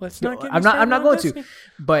Destiny. Let's not get. I'm not going to.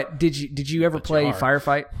 But did you ever play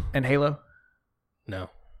Firefight and Halo? No.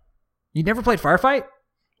 You never played Firefight?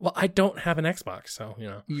 Well, I don't have an Xbox, so you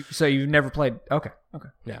know. So you've never played? Okay.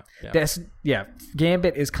 Yeah.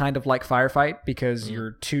 Gambit is kind of like Firefight because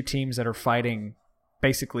you're two teams that are fighting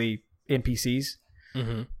basically NPCs.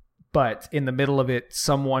 Mm-hmm. But in the middle of it,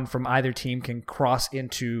 someone from either team can cross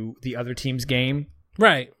into the other team's game.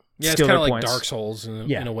 Right. Yeah, it's kind of like points. Dark Souls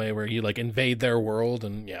in a way where you like invade their world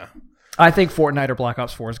and I think Fortnite or Black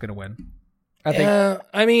Ops 4 is going to win.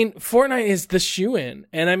 I mean, Fortnite is the shoe-in,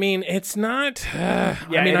 and I mean, it's not. I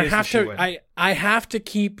have to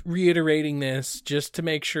keep reiterating this just to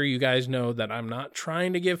make sure you guys know that I'm not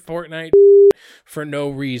trying to give Fortnite for no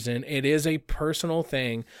reason. It is a personal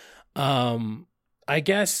thing. I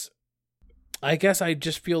guess I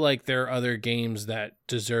just feel like there are other games that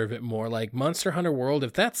deserve it more, like Monster Hunter World.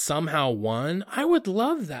 If that somehow won, I would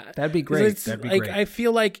love that. That'd be great. That'd be great. I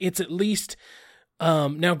feel like it's at least.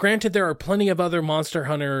 Now, granted, there are plenty of other Monster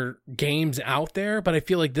Hunter games out there, but I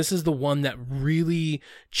feel like this is the one that really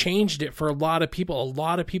changed it for a lot of people. A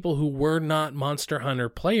lot of people who were not Monster Hunter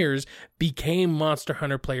players became Monster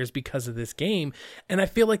Hunter players because of this game, and I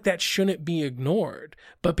feel like that shouldn't be ignored.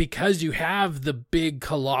 But because you have the big,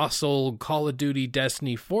 colossal Call of Duty,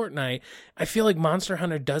 Destiny, Fortnite, I feel like Monster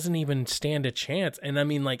Hunter doesn't even stand a chance. And I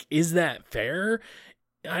mean, like, is that fair?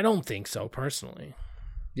 I don't think so, personally.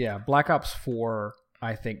 Yeah, Black Ops 4,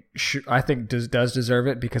 I think does deserve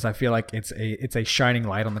it because I feel like it's a shining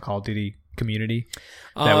light on the Call of Duty community.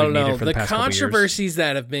 I don't know the controversies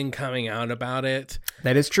that have been coming out about it.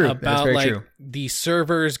 That is true. That's very true. The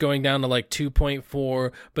servers going down to like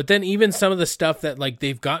 2.4, but then even some of the stuff that like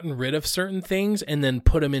they've gotten rid of certain things and then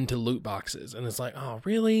put them into loot boxes, and it's like, oh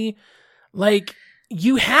really? Like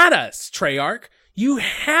you had us, Treyarch. You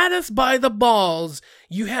had us by the balls.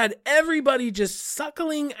 You had everybody just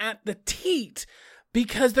suckling at the teat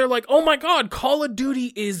because they're like, oh my God, Call of Duty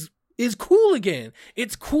is cool again.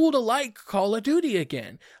 It's cool to like Call of Duty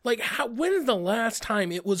again. Like, when's the last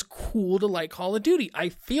time it was cool to like Call of Duty? I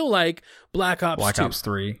feel like Black Ops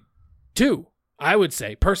 3. 2, I would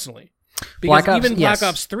say, personally. Because Black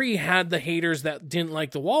Ops 3 had the haters that didn't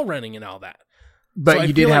like the wall running and all that. But so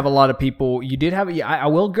you did have a lot of people. You did have. I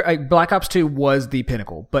will. Black Ops 2 was the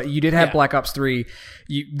pinnacle, but you did have Black Ops 3.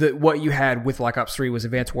 What you had with Black Ops 3 was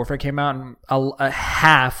Advanced Warfare came out, and a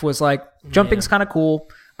half was like jumping's kind of cool.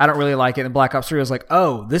 I don't really like it. And Black Ops 3 was like,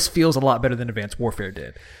 oh, this feels a lot better than Advanced Warfare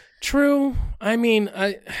did. True. I mean,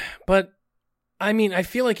 I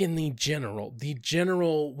feel like in the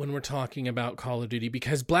general, when we're talking about Call of Duty,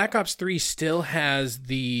 because Black Ops 3 still has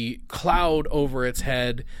the cloud over its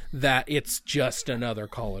head that it's just another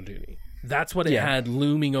Call of Duty. That's what it had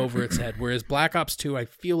looming over its head. Whereas Black Ops 2, I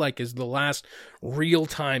feel like, is the last real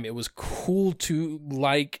time it was cool to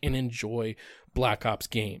like and enjoy Black Ops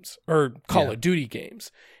games or Call of Duty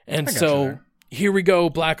games. And so here we go,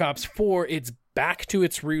 Black Ops 4, it's back to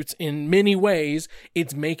its roots in many ways.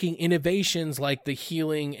 It's making innovations like the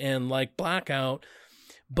healing and like Blackout,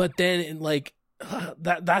 but then like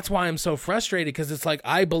that's why I'm so frustrated, because it's like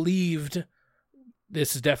I believed,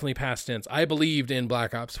 this is definitely past tense, I believed in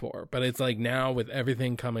Black Ops 4, but it's like now with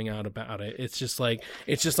everything coming out about it, it's just like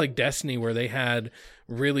Destiny, where they had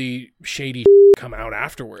really shady come out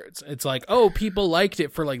afterwards. It's like, oh, people liked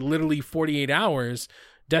it for like literally 48 hours.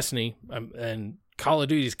 Destiny and Call of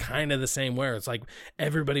Duty is kind of the same, where it's like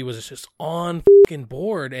everybody was just on fucking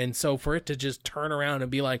board, and so for it to just turn around and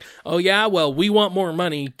be like, oh yeah, well, we want more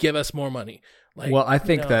money, give us more money. Like, well, I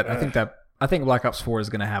think that I think Black Ops 4 is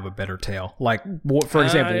going to have a better tale. Like, for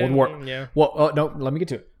example, World War. Yeah. Well, no, let me get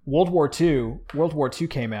to it. World War II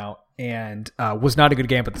came out and was not a good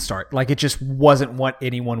game at the start. Like, it just wasn't what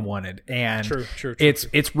anyone wanted. And True.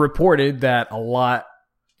 It's reported that a lot,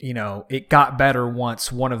 it got better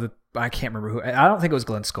once one of the, I can't remember who, I don't think it was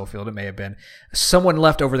Glenn Schofield, it may have been, someone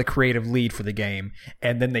left over the creative lead for the game,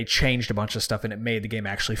 and then they changed a bunch of stuff, and it made the game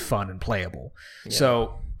actually fun and playable. Yeah.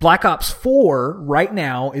 So Black Ops 4 right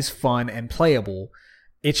now is fun and playable.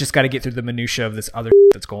 It's just got to get through the minutia of this other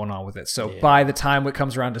that's going on with it. So by the time it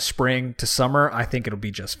comes around to spring to summer, I think it'll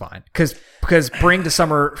be just fine. Because spring to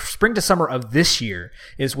summer of this year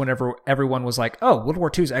is whenever everyone was like, oh, World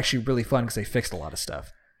War II is actually really fun because they fixed a lot of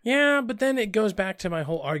stuff. Yeah, but then it goes back to my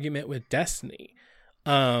whole argument with Destiny.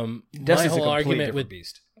 Destiny's a completely different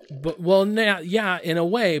beast. But in a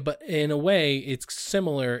way, it's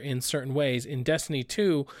similar in certain ways. In Destiny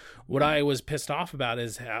 2, what I was pissed off about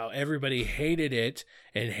is how everybody hated it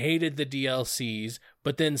and hated the DLCs,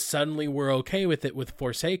 but then suddenly we're okay with it with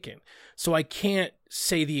Forsaken. So I can't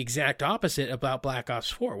say the exact opposite about Black Ops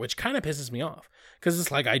 4, which kind of pisses me off. Because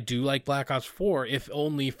it's like, I do like Black Ops 4, if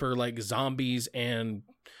only for like zombies and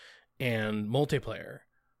multiplayer.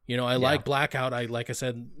 I like Blackout. Like I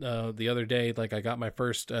said the other day, like I got my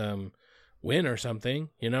first win or something,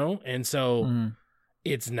 and so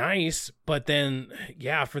it's nice. But then,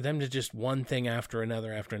 for them to just one thing after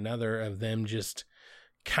another of them just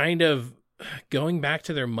kind of going back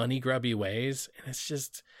to their money grubby ways, and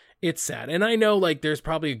it's sad. And I know like there's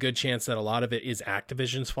probably a good chance that a lot of it is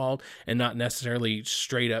Activision's fault and not necessarily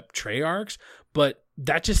straight up Treyarch's, but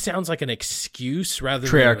that just sounds like an excuse rather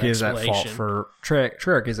than an explanation.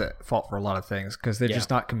 Treyarch is at fault for a lot of things because they're just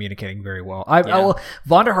not communicating very well.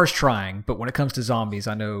 Vonderhaar's trying, but when it comes to zombies,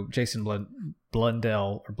 I know Jason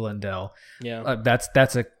Blundell. That's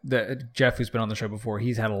Jeff, who's been on the show before.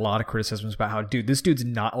 He's had a lot of criticisms about how, this dude's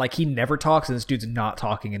not, like, he never talks, and this dude's not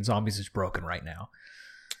talking, and zombies is broken right now.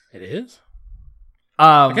 It is.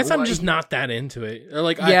 I guess I'm just not that into it. Or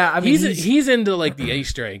like, he's into like the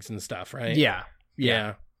Easter eggs and stuff, right? Yeah.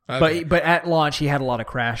 Okay. But at launch, he had a lot of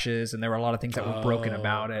crashes, and there were a lot of things that were broken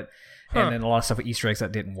about it, and then a lot of stuff with Easter eggs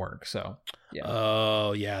that didn't work. So, yeah.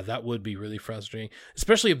 Oh, yeah, that would be really frustrating,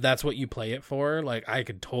 especially if that's what you play it for. Like, I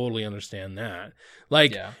could totally understand that.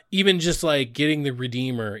 Like, even just like getting the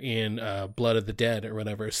Redeemer in Blood of the Dead or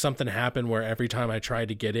whatever, something happened where every time I tried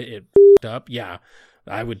to get it, it f***ed up. Yeah,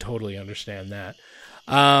 I would totally understand that.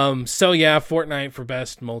 So yeah, Fortnite for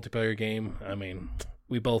best multiplayer game. I mean,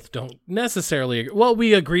 we both don't necessarily agree. Well,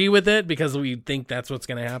 we agree with it because we think that's what's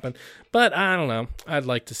going to happen, but I don't know. I'd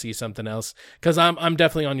like to see something else because I'm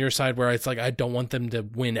definitely on your side where it's like, I don't want them to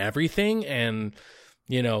win everything. And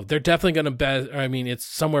they're definitely going to it's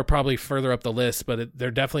somewhere probably further up the list, but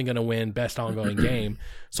they're definitely going to win best ongoing game.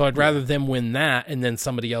 So I'd rather them win that and then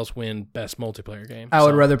somebody else win best multiplayer game. I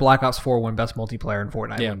would rather Black Ops 4 win best multiplayer and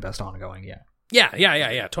Fortnite win best ongoing.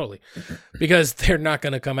 Yeah, totally. Because they're not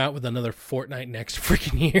going to come out with another Fortnite next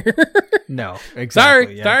freaking year. No,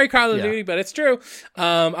 exactly. Sorry, Call of Duty, but it's true.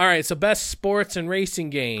 All right, so best sports and racing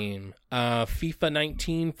game. FIFA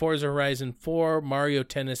 19, Forza Horizon 4, Mario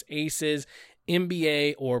Tennis Aces,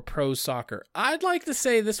 NBA, or Pro Soccer. I'd like to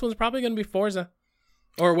say this one's probably going to be Forza.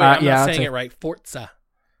 Or wait, I'm not saying it right. Forza.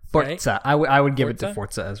 Forza. Right? I would give it to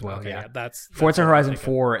Forza as well. Okay, that's Forza Horizon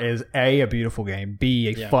 4 is a beautiful game, B,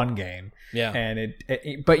 a fun game. Yeah. And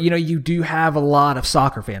but you do have a lot of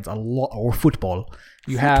soccer fans, or football.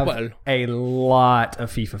 You have a lot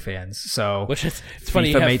of FIFA fans. So which is it's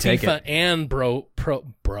funny, you have FIFA and Pro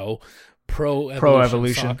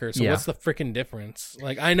Evolution Soccer. So what's the freaking difference?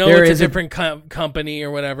 Like, I know it's a different company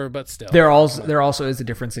or whatever, but still. There also is a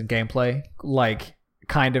difference in gameplay, like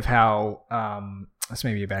kind of how this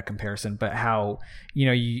may be a bad comparison, but how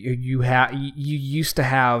you used to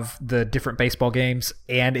have the different baseball games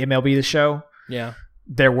and MLB The Show. Yeah,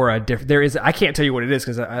 there is. I can't tell you what it is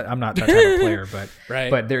because I'm not that type of player, but right.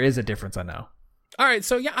 But there is a difference. I know. All right,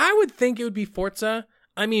 so yeah, I would think it would be Forza.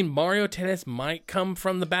 I mean, Mario Tennis might come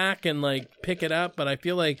from the back and like pick it up, but I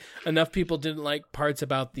feel like enough people didn't like parts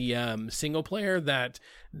about the single player that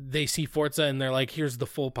they see Forza and they're like, here's the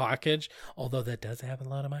full package. Although that does have a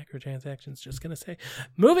lot of microtransactions, just going to say.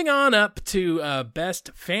 Moving on up to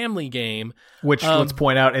best family game. Which, let's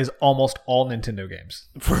point out, is almost all Nintendo games.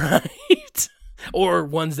 Right. Or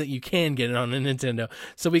ones that you can get on a Nintendo.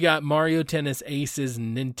 So we got Mario Tennis Aces,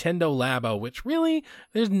 Nintendo Labo, which really,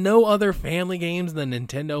 there's no other family games than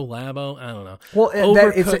Nintendo Labo. I don't know. Well,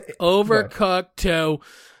 Overcooked 2,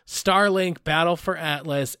 Starlink, Battle for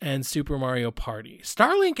Atlas, and Super Mario Party.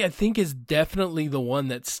 Starlink, I think, is definitely the one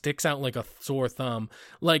that sticks out like a sore thumb.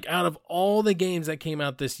 Like, out of all the games that came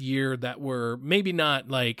out this year that were maybe not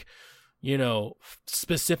like, you know,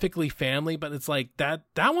 specifically family, but it's like that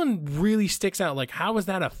one really sticks out. Like, how is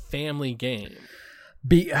that a family game?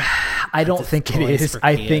 I don't think it is.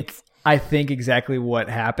 I think exactly what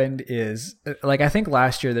happened is, like, I think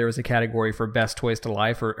last year there was a category for best toys to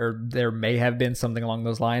life, or there may have been something along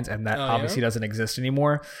those lines, and that obviously doesn't exist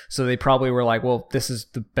anymore. So they probably were like, well, this is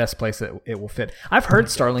the best place that it will fit. I've heard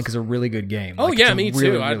Starlink is a really good game. Oh, like, yeah, it's a me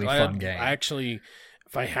really, too. really fun game. I actually,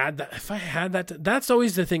 if I had that, that's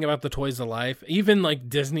always the thing about the toys to life. Even like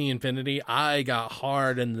Disney Infinity, I got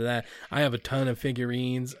hard into that. I have a ton of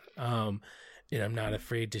figurines, and I'm not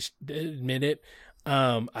afraid to admit it.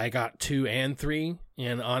 I got 2 and 3,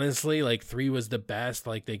 and honestly, like 3 was the best.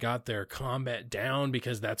 Like, they got their combat down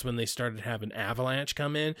because that's when they started having Avalanche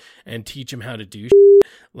come in and teach them how to do shit.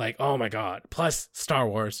 Like, oh my god. Plus Star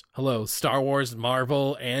Wars. Hello, Star Wars,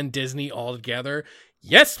 Marvel, and Disney all together.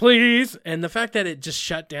 Yes, please. And the fact that it just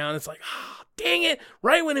shut down, it's like, oh, dang it,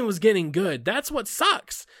 right when it was getting good. That's what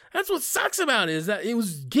sucks. That's what sucks about it, is that it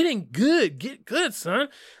was getting good. Get good, son.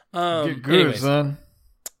 Get good, anyways. son.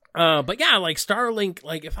 But yeah, like Starlink,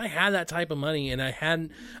 like if I had that type of money and I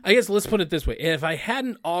guess let's put it this way. If I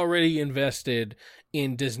hadn't already invested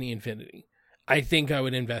in Disney Infinity, I think I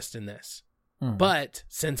would invest in this. But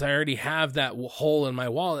since I already have that hole in my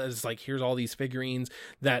wallet, it's like, here's all these figurines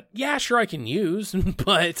that, yeah, sure, I can use,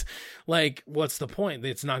 but like, what's the point?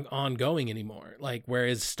 It's not ongoing anymore. Like,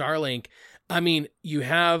 whereas Starlink, I mean, you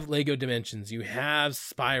have Lego Dimensions, you have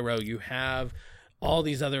Spyro, you have all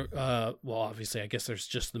these other, well, obviously, I guess there's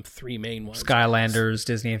just the 3 main ones. Skylanders,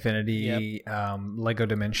 Disney Infinity, Lego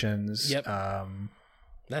Dimensions. Yep.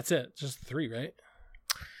 That's it. Just 3, right?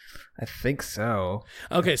 I think so.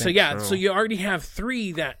 Okay, so you already have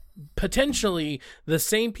 3 that potentially the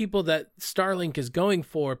same people that Starlink is going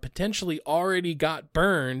for potentially already got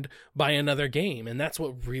burned by another game. And that's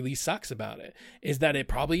what really sucks about it, is that it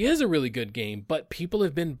probably is a really good game, but people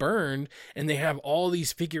have been burned and they have all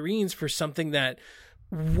these figurines for something that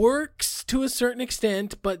works to a certain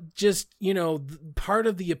extent, but just, you know, part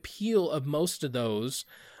of the appeal of most of those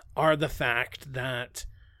are the fact that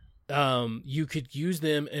you could use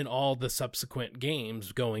them in all the subsequent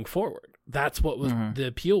games going forward. That's what was the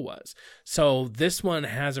appeal was. So this one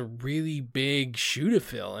has a really big shoe to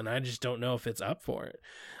fill, and I just don't know if it's up for it.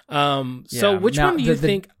 So which one do you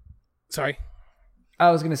think? Sorry. I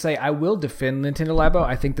was going to say, I will defend Nintendo Labo.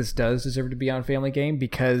 I think this does deserve to be on Family Game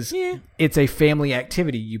because it's a family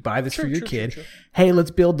activity. You buy this for your kid. True. Hey,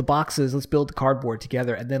 let's build the boxes. Let's build the cardboard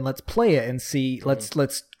together, and then let's play it and see. Let's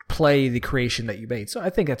play the creation that you made. So I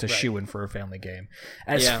think that's a shoo-in for a family game.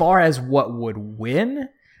 As far as what would win,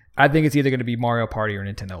 I think it's either going to be Mario Party or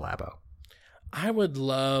Nintendo Labo. I would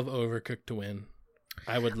love Overcooked to win.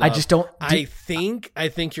 I just don't. I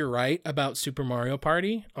think you're right about Super Mario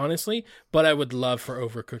Party, honestly, but I would love for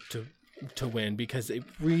Overcooked to win because it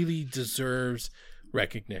really deserves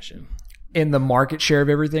recognition. In the market share of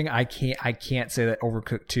everything, I can't say that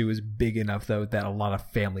Overcooked 2 is big enough though that a lot of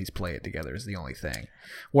families play it together is the only thing.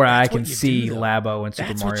 Where I can see Labo and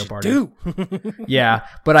Super Mario Party. Yeah,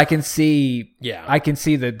 but I can see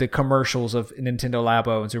the commercials of Nintendo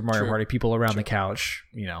Labo and Super Mario Party, people around the couch,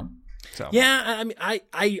 you know. So yeah, I mean,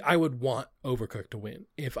 I would want Overcooked to win.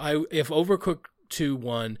 If Overcooked 2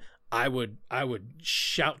 won, I would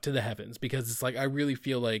shout to the heavens because it's like I really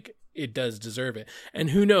feel like it does deserve it.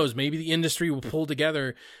 And who knows, maybe the industry will pull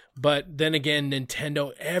together, but then again,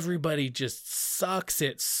 Nintendo, everybody just sucks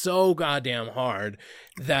it so goddamn hard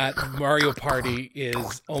that Mario Party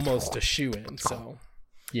is almost a shoo-in. So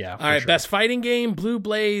yeah. All right, best fighting game, Blue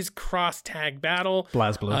Blaze Cross Tag Battle.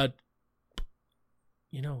 BlazBlue.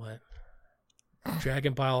 You know what?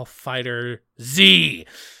 Dragon Ball Fighter Z.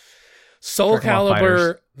 Soul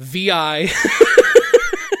Calibur VI.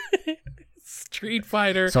 Street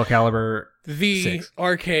Fighter. Soul Calibur V 6.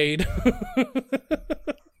 Arcade.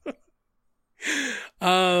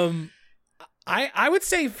 I would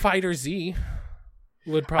say Fighter Z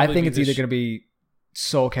would probably. I think it's either going to be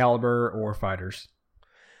Soul Calibur or Fighters.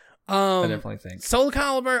 I definitely think Soul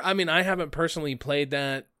Calibur. I mean, I haven't personally played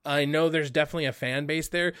that. I know there's definitely a fan base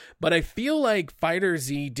there, but I feel like Fighter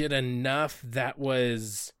Z did enough that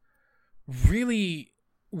was really,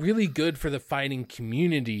 really good for the fighting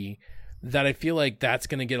community that I feel like that's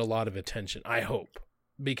going to get a lot of attention. I hope.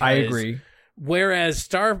 Because I agree. Whereas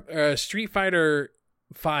Street Fighter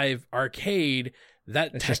 5 Arcade,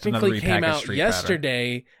 that It's just another technically came repackaged out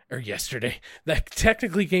Street yesterday. That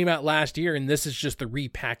technically came out last year, and this is just the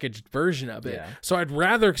repackaged version of it. Yeah. So I'd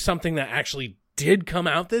rather something that actually did come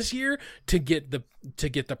out this year to get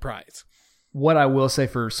the prize. What I will say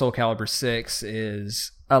for Soul Calibur 6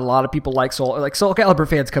 is a lot of people like Soul Calibur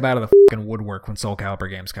fans come out of the fucking woodwork when Soul Calibur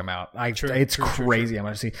games come out. It's crazy how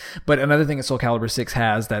much I see. But another thing that Soul Calibur 6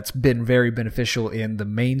 has that's been very beneficial in the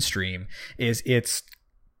mainstream is its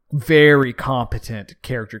very competent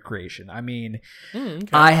character creation. I mean,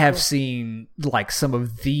 I have seen like some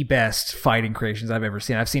of the best fighting creations I've ever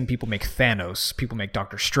seen. I've seen people make Thanos, people make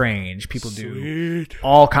Doctor Strange, people do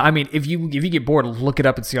all kind. I mean, if you get bored, look it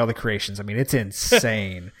up and see all the creations. I mean, it's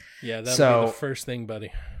insane. Yeah, that'll be the first thing,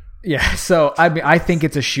 buddy. Yeah, so I mean, I think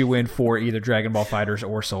it's a shoe-in for either Dragon Ball FighterZ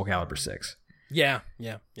or Soul Calibur 6. Yeah.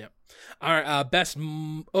 All right,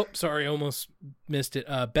 almost missed it.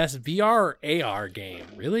 Best VR or AR game?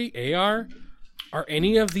 Really? AR? Are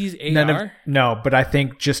any of these AR? No, but I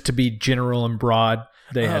think just to be general and broad,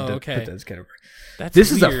 they had to put those category.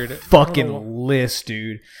 This weird. Is a fucking list,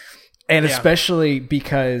 dude. And especially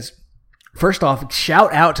because, first off,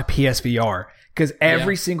 shout out to PSVR. Because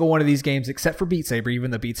every single one of these games, except for Beat Saber,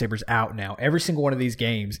 even though Beat Saber's out now, every single one of these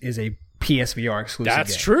games is a PSVR exclusive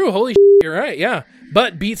That's game. true. Holy you're right, yeah.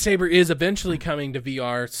 But Beat Saber is eventually coming to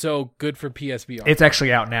VR, so good for PSVR. It's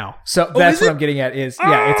actually out now. So that's what I'm getting at is,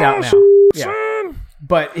 it's out now. Yeah.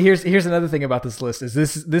 But here's another thing about this list is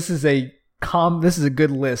this is a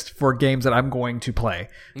good list for games that I'm going to play.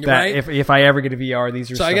 That right? if I ever get a VR,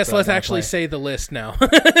 these are so I guess let's actually say the list now.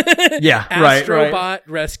 Yeah, Astrobot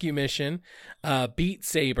Rescue Mission, Beat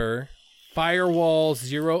Saber, Firewall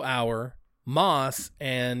 0 Hour, Moss,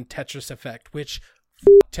 and Tetris Effect, which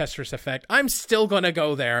Tetris Effect. I'm still going to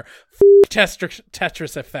go there.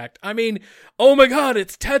 Tetris Effect. I mean, oh my god,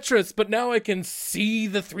 it's Tetris, but now I can see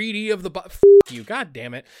the 3D of the you. God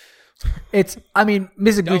damn it.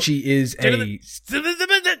 Mizuguchi is a...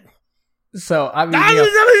 So, I mean,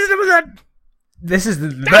 this is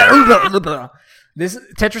the... This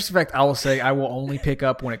Tetris Effect, I will say, I will only pick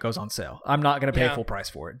up when it goes on sale. I'm not going to pay full price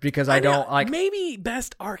for it because I don't like... Maybe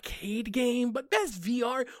best arcade game, but best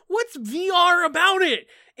VR. What's VR about it?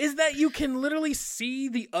 Is that you can literally see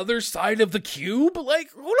the other side of the cube? Like,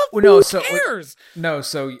 who the cares?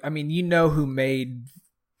 I mean, you know who made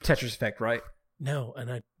Tetris Effect, right? No,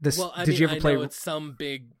 and did you ever play? Know it's some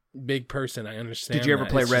big person. I understand. Did you ever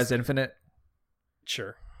play Res Infinite?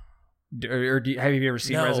 Sure. Or have you ever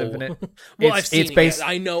seen Res Infinite? Well, I've seen it.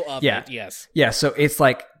 I know of it. Yes. Yeah. So it's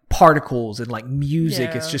like particles and like music.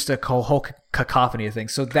 Yeah. It's just a whole cacophony of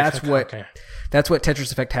things. So that's what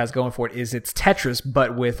Tetris Effect has going for it. Is it's Tetris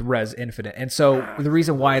but with Res Infinite. And so the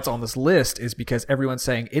reason why it's on this list is because everyone's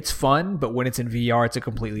saying it's fun, but when it's in VR, it's a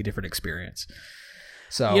completely different experience.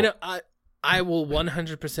 So I will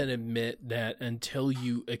 100% admit that until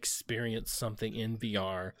you experience something in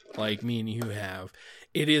VR, like me and you have,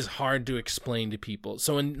 it is hard to explain to people.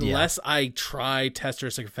 So unless I try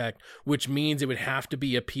Tetris Effect, which means it would have to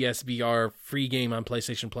be a PSVR free game on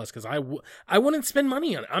PlayStation Plus, because I wouldn't spend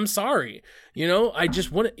money on it. I'm sorry. I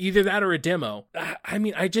just wouldn't, either that or a demo. I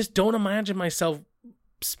mean, I just don't imagine myself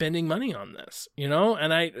spending money on this,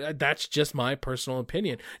 and that's just my personal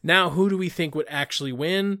opinion. Now, who do we think would actually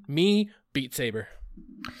win? Me, Beat Saber.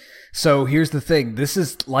 So here's the thing. This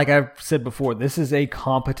is, like I've said before, this is a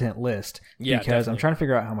competent list because definitely. I'm trying to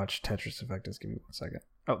figure out how much Tetris Effect is. Give me 1 second.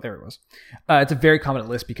 Oh, there it was. It's a very competent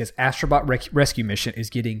list because Astrobot Rescue Mission is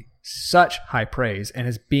getting such high praise and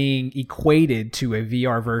is being equated to a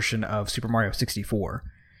VR version of Super Mario 64.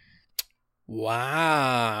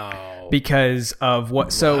 Wow. Because of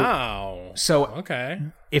what? So okay.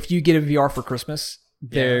 If you get a VR for Christmas,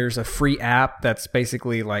 there's a free app that's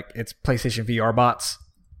basically like it's PlayStation VR bots.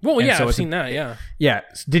 Well, so I've seen that. Yeah. Yeah.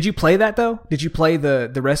 Did you play that though? Did you play the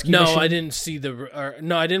rescue mission? No, I didn't see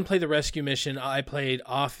I didn't play the rescue mission. I played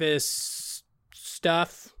Office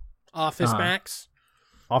stuff. Office Max.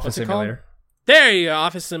 Office Simulator. There you go.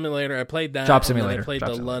 Office Simulator. I played that. Job Simulator. I played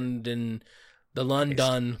the London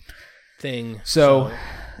thing. So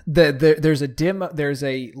there's a demo. There's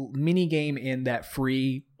a mini game in that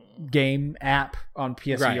free game app on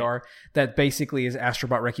PSVR that basically is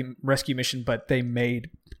Astrobot Rescue Mission, but they made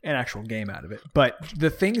an actual game out of it. But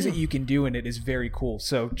the things that you can do in it is very cool.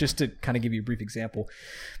 So just to kind of give you a brief example,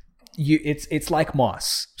 it's like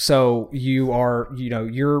Moss. So you are,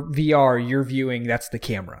 your VR, you're viewing, that's the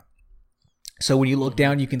camera. So when you look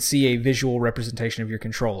down, you can see a visual representation of your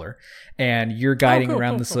controller, and you're guiding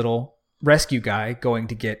around this little rescue guy going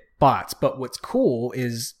to get bots. But what's cool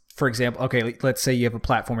is for example, okay, let's say you have a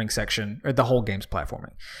platforming section, or the whole game's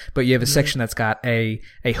platforming, but you have a section that's got a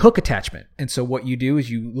hook attachment. And so what you do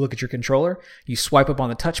is you look at your controller, you swipe up on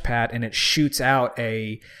the touchpad, and it shoots out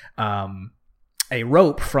a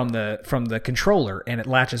rope from the controller, and it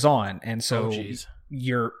latches on. And so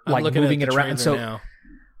you're like moving it around. And so now.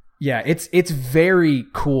 Yeah, it's very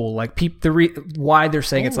cool. Like why they're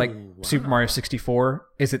saying it's like Super Mario 64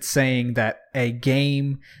 is it's saying that a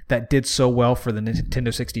game that did so well for the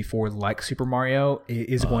Nintendo 64, like Super Mario,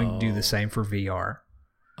 is going to do the same for VR.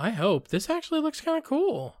 I hope. This actually looks kind of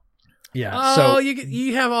cool. Yeah. Oh, so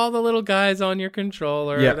you have all the little guys on your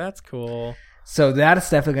controller. Yeah. That's cool. So that is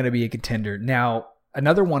definitely going to be a contender. Now,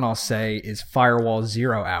 another one I'll say is Firewall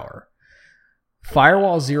Zero Hour.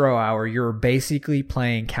 Firewall Zero Hour, you're basically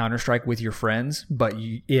playing Counter-Strike with your friends, but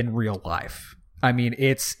in real life. I mean,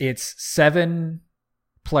 it's 7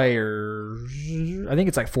 players. I think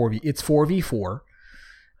it's like 4v4,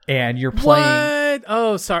 and you're playing. What?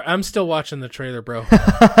 Oh, sorry, I'm still watching the trailer, bro.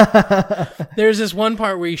 There's this one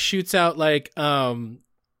part where he shoots out like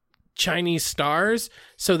Chinese stars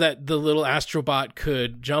so that the little astrobot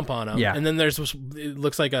could jump on them. Yeah. And then it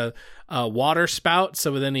looks like a water spout,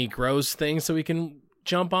 so then he grows things so he can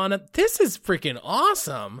jump on it. This is freaking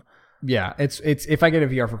awesome. Yeah, it's if I get a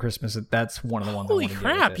VR for Christmas, that's one of the ones. Holy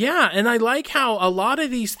crap! Yeah, and I like how a lot of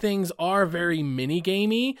these things are very mini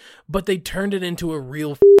gamey, but they turned it into a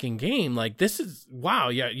real fucking game. Like this is wow.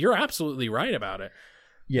 Yeah, you're absolutely right about it.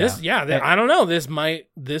 Yeah, I don't know. This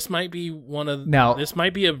might be one of now. This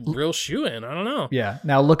might be a real shoe-in. I don't know. Yeah.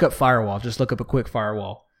 Now look up Firewall. Just look up a quick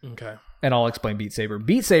Firewall. Okay. And I'll explain Beat Saber.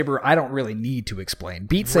 Beat Saber, I don't really need to explain.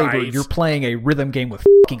 Beat Saber, right. You're playing a rhythm game with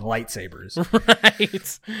fucking lightsabers.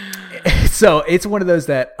 Right. So it's one of those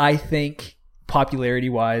that I think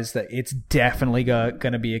popularity-wise that it's definitely going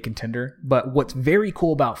to be a contender. But what's very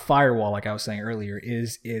cool about Firewall, like I was saying earlier,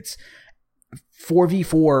 is it's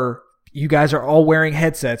 4v4. You guys are all wearing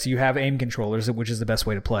headsets. You have aim controllers, which is the best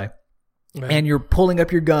way to play. Right. And you're pulling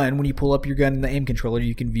up your gun. When you pull up your gun in the aim controller,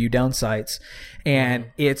 you can view down sights. And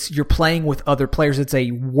you're playing with other players. It's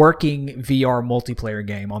a working VR multiplayer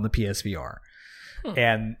game on the PSVR.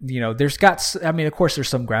 And, of course, there's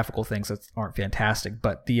some graphical things that aren't fantastic,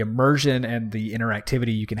 but the immersion and the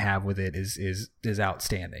interactivity you can have with it is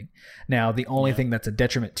outstanding. Now, the only thing that's a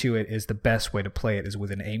detriment to it is the best way to play it is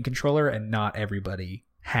with an aim controller, and not everybody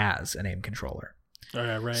has an aim controller.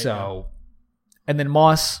 Right. So, and then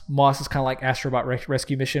Moss is kind of like Astrobot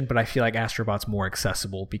Rescue Mission, but I feel like Astrobot's more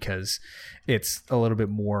accessible because it's a little bit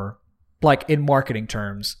more, like in marketing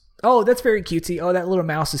terms, oh, that's very cutesy. Oh, that little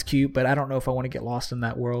mouse is cute, but I don't know if I want to get lost in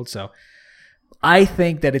that world. So I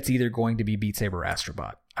think that it's either going to be Beat Saber or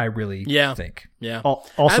Astrobot. I really think. Yeah. Also,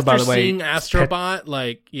 after by the way, seeing Astrobot,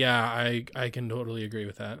 I can totally agree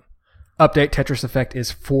with that. Update Tetris Effect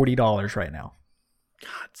is $40 right now.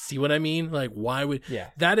 God, see what I mean? Like, why would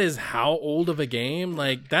that is how old of a game?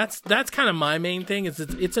 Like, that's kind of my main thing. Is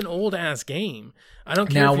it's an old ass game. I don't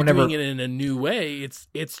care if you're doing it in a new way.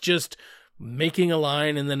 It's just making a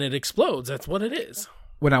line and then it explodes. That's what it is.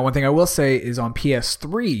 Well, now one thing I will say is on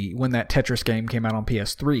PS3, when that Tetris game came out on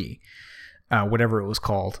PS3, whatever it was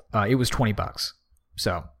called, it was $20.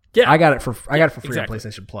 So I got it for free on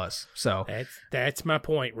PlayStation Plus. So that's my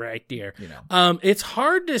point right there. It's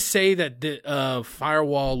hard to say that the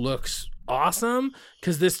Firewall looks awesome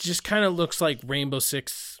because this just kind of looks like Rainbow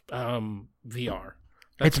Six VR.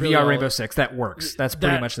 It's really VR Rainbow Six. That works. That's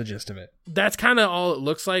pretty much the gist of it. That's kind of all it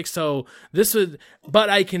looks like. So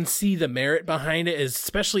but I can see the merit behind it,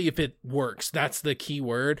 especially if it works. That's the key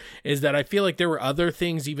word, is that I feel like there were other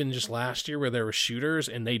things even just last year where there were shooters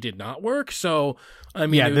and they did not work. So, I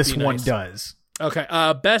mean, this one does. Okay.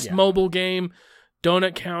 Best mobile game,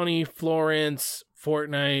 Donut County, Florence,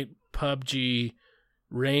 Fortnite, PUBG,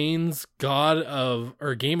 Reigns,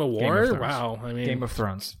 Game of War. Wow, I mean, Game of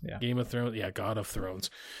Thrones. Yeah, Game of Thrones. Yeah, God of Thrones.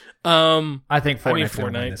 I think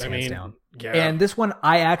Fortnite. Hands down. Yeah. And this one,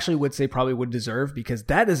 I actually would say probably would deserve because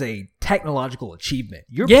that is a technological achievement.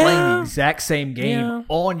 You're playing the exact same game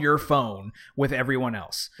on your phone with everyone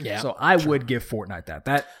else. Yeah. So I would give Fortnite that.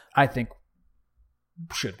 That I think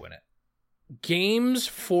should win it. Games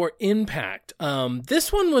for Impact.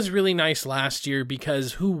 This one was really nice last year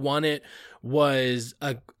because who won it was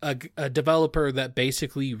a developer that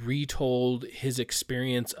basically retold his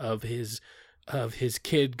experience of his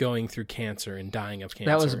kid going through cancer and dying of cancer.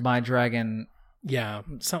 That was My Dragon. Yeah,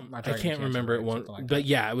 something I can't remember it one, like but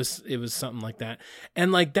yeah, it was something like that.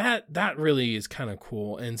 And like that really is kind of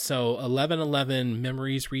cool. And so 11/11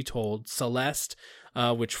 Memories Retold, Celeste,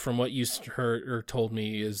 which from what you heard or told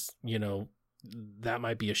me is, that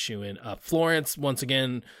might be a shoe-in. Florence once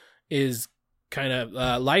again is kind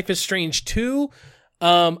of Life is Strange 2.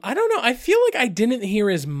 I don't know. I feel like I didn't hear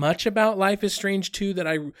as much about Life is Strange 2 that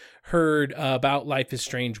I heard about Life is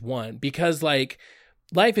Strange 1, because like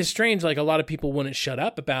Life is Strange, like a lot of people wouldn't shut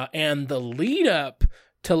up about, and the lead up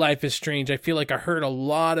to Life is Strange, I feel like I heard a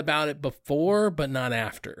lot about it before, but not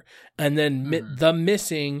after. And then The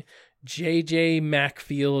Missing, J.J.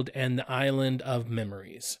 Macfield, and the Island of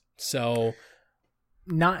Memories. So,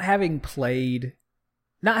 not having played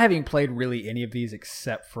really any of these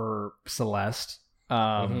except for Celeste.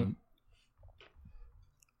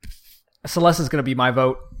 Celeste is going to be my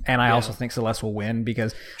vote, and I also think Celeste will win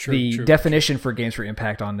because the definition for Games for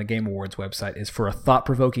Impact on the Game Awards website is for a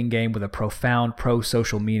thought-provoking game with a profound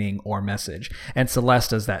pro-social meaning or message, and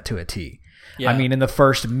Celeste does that to a T. Yeah. I mean, in the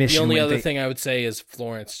first mission... The only other thing I would say is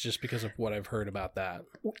Florence, just because of what I've heard about that.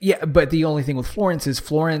 Yeah, but the only thing with Florence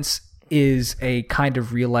is a kind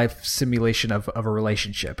of real-life simulation of a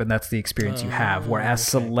relationship, and that's the experience you have, whereas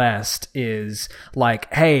Celeste is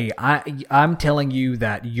like, hey, I'm telling you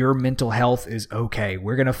that your mental health is okay.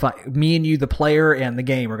 We're going to find, me and you, the player and the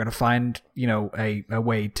game, are going to find, a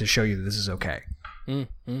way to show you that this is okay.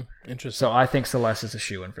 Interesting. So I think Celeste is a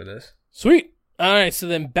shoo-in for this. Sweet. All right, so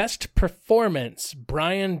then best performance,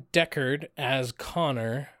 Brian Deckard as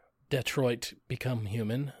Connor, Detroit Become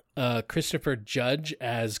Human. Christopher Judge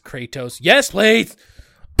as Kratos. Yes, please.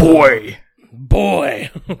 Boy.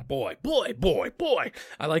 I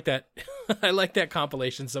like that. I like that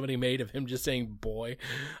compilation somebody made of him just saying boy.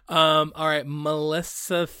 All right,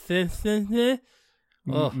 Melissa.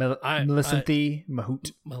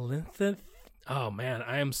 Mahut. Oh man,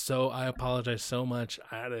 I apologize so much.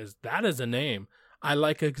 That is a name. I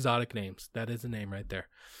like exotic names. That is a name right there.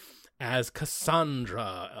 As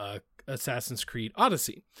Cassandra, Assassin's Creed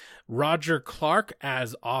Odyssey. Roger Clark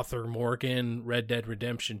as Arthur Morgan, Red Dead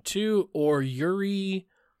Redemption 2, or Yuri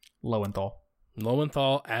Lowenthal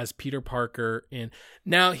as Peter Parker in...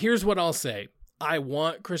 Now, here's what I'll say. I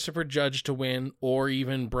want Christopher Judge to win, or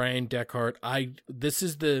even Brian Deckard. This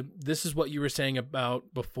is what you were saying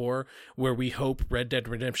about before, where we hope Red Dead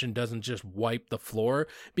Redemption doesn't just wipe the floor,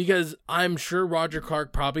 because I'm sure Roger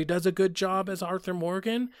Clark probably does a good job as Arthur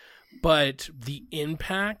Morgan, but the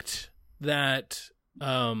impact that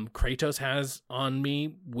Kratos has on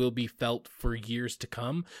me will be felt for years to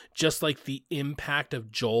come, just like the impact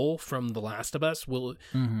of Joel from The Last of Us will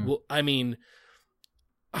I mean,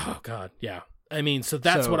 oh god, yeah. I mean, so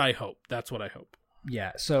that's what I hope.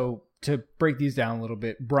 Yeah, so to break these down a little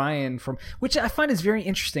bit, Brian which I find is very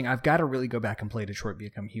interesting. I've got to really go back and play Detroit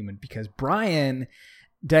Become Human, because Brian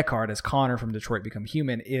Deckard as Connor from Detroit Become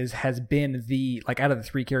Human has been the, like, out of the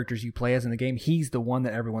three characters you play as in the game, he's the one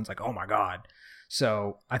that everyone's like, oh my god.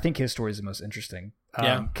 So I think his story is the most interesting.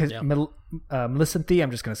 Melisanthe,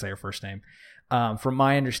 I'm just going to say her first name. From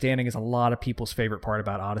my understanding, is a lot of people's favorite part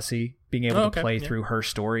about Odyssey. Being able to play through her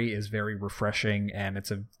story is very refreshing, and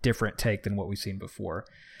it's a different take than what we've seen before.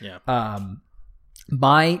 Yeah.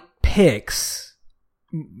 My picks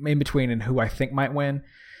in between and who I think might win,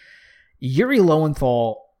 Yuri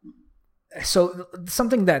Lowenthal. So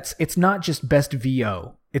something it's not just best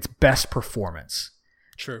VO, it's best performance.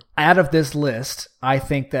 True. Out of this list, I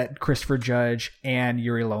think that Christopher Judge and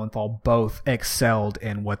Yuri Lowenthal both excelled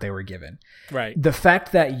in what they were given. Right. The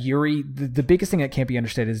fact that the biggest thing that can't be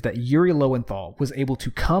understood is that Yuri Lowenthal was able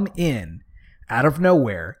to come in out of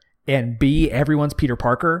nowhere and be everyone's Peter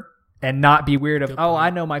Parker and not be weird of,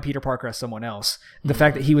 I know my Peter Parker as someone else. The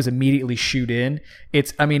fact that he was immediately shooed in,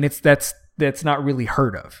 that's not really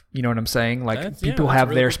heard of. You know what I'm saying? Like, people have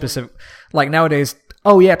really their specific, like nowadays,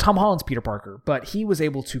 Tom Holland's Peter Parker, but he was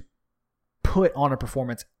able to put on a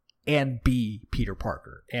performance and be Peter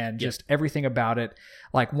Parker, and just everything about it.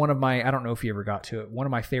 Like, I don't know if you ever got to it, one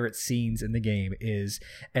of my favorite scenes in the game is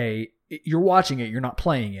you're watching it, you're not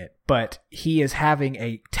playing it, but he is having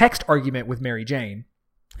a text argument with Mary Jane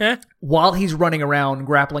while he's running around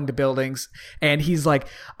grappling to buildings, and he's like,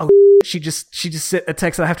 she just sent a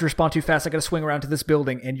text I have to respond to fast. I got to swing around to this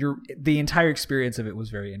building, and the entire experience of it was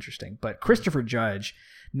very interesting. But Christopher Judge,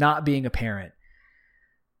 not being a parent,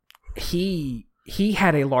 he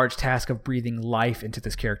had a large task of breathing life into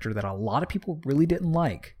this character that a lot of people really didn't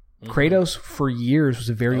like. Kratos for years was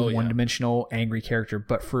a very one-dimensional, angry character,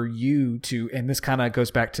 but for you to, and this kind of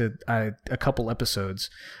goes back to a couple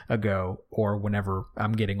episodes ago, or whenever,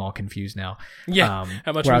 I'm getting all confused now. Yeah,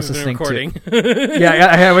 how much we've been recording.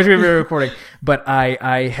 How much we've been recording. But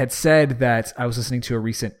I had said that I was listening to a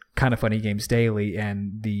recent Kind of Funny Games Daily,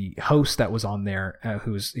 and the host that was on there,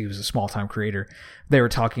 he was a small-time creator, they were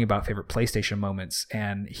talking about favorite PlayStation moments,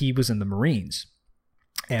 and he was in the Marines.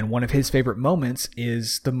 And one of his favorite moments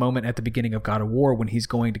is the moment at the beginning of God of War when he's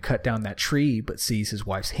going to cut down that tree but sees his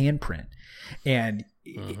wife's handprint. And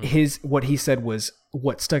what he said was,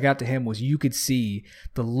 what stuck out to him was you could see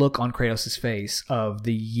the look on Kratos' face of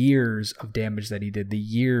the years of damage that he did, the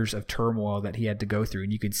years of turmoil that he had to go through,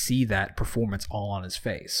 and you could see that performance all on his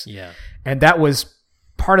face. Yeah. And that was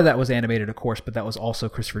part of that was animated, of course, but that was also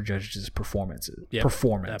Christopher Judge's performance.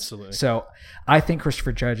 Absolutely. So I think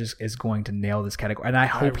Christopher Judge is going to nail this category, and I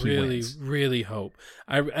hope he wins. I really hope.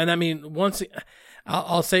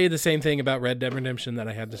 I'll say the same thing about Red Dead Redemption that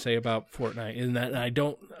I had to say about Fortnite, in that I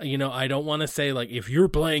don't want to say like, if you're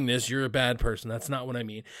playing this, you're a bad person. That's not what I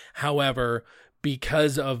mean. However,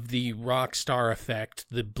 because of the Rockstar effect,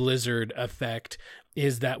 the Blizzard effect,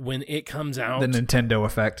 is that when it comes out, the Nintendo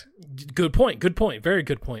effect. Good point. Very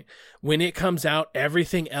good point. When it comes out,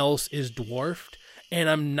 everything else is dwarfed. And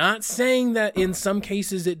I'm not saying that in some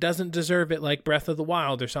cases it doesn't deserve it, like Breath of the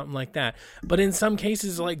Wild or something like that. But in some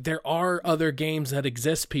cases, like, there are other games that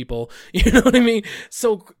exist, people. You know what I mean?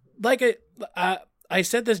 So, like, I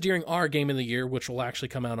said this during our Game of the Year, which will actually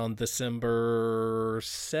come out on December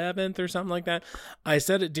 7th or something like that. I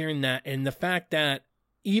said it during that, and the fact that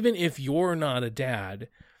even if you're not a dad,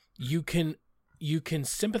 you can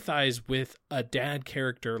sympathize with a dad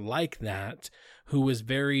character like that, who is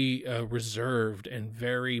very reserved and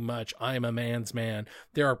very much, I'm a man's man.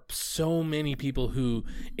 There are so many people who,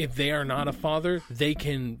 if they are not a father, they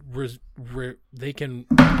can they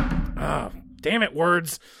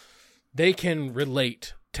can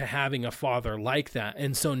relate to having a father like that.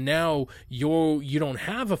 And so now you don't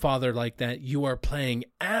have a father like that. You are playing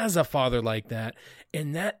as a father like that.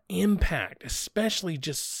 And that impact, especially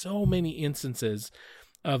just so many instances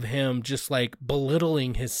of him just like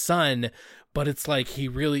belittling his son, but it's like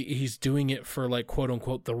he's doing it for, like, quote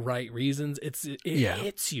unquote, the right reasons. It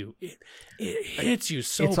hits you. It hits you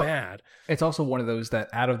so bad. It's also one of those that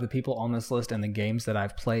out of the people on this list and the games that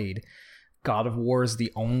I've played, God of War is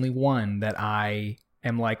the only one that I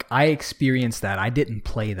am like, I experienced that. I didn't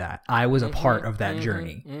play that. I was a part of that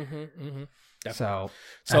journey. So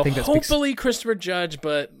I think that's hopefully Christopher Judge,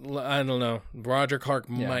 but I don't know. Roger Clark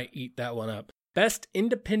might eat that one up. Best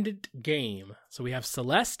independent game. So we have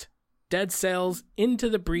Celeste, Dead Cells, Into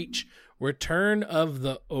the Breach, Return of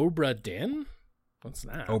the Obra Dinn. What's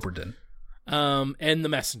that? Obra Dinn. And The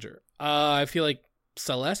Messenger. I feel like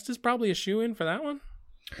Celeste is probably a shoo-in for that one.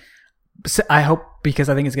 I hope, because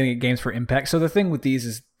I think it's going to get games for Impact. So the thing with these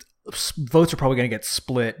is votes are probably going to get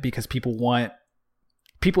split because people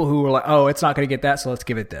who are like, oh, it's not going to get that, so let's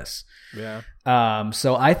give it this. Yeah.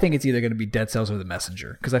 So I think it's either going to be Dead Cells or The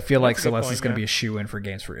Messenger, because I feel like Celeste is going to be a shoe-in for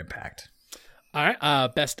games for Impact. All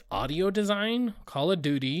right. Best audio design: Call of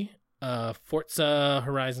Duty, Forza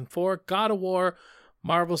Horizon 4, God of War,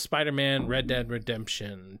 Marvel Spider-Man, Red Dead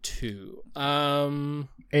Redemption 2.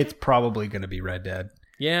 It's probably going to be Red Dead.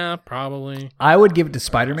 Yeah, probably. I would give it to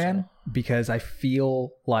Spider-Man because I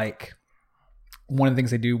feel like one of the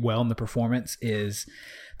things they do well in the performance is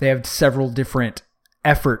they have several different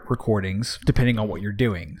effort recordings depending on what you're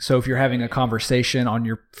doing. So if you're having a conversation on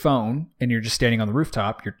your phone and you're just standing on the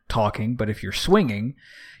rooftop, you're talking. But if you're swinging,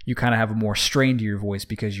 you kind of have a more strain to your voice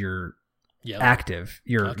because you're active.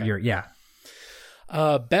 You're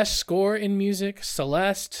Best score in music: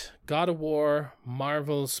 Celeste, God of War,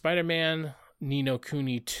 Marvel Spider-Man, Ni no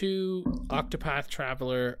Kuni 2, Octopath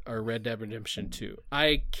Traveler, or Red Dead Redemption 2.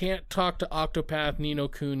 I can't talk to Octopath, Ni no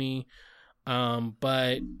Kuni,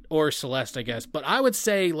 or Celeste, I guess. But I would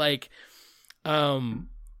say, like, one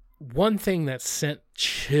thing that sent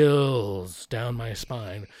chills down my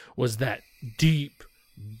spine was that deep,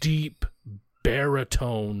 deep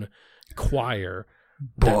baritone choir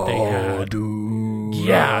that they had.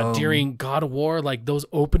 Yeah, during God of War, like those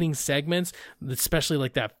opening segments, especially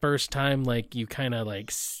like that first time, like you kind of like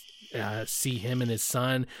see him and his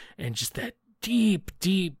son, and just that deep,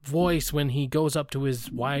 deep voice when he goes up to his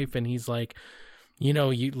wife and he's like, you know,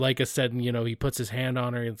 like I said, you know, he puts his hand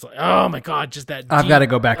on her. And it's like, oh my God, just that. I've got to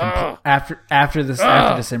go back and after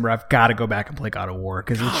December, I've got to go back and play God of War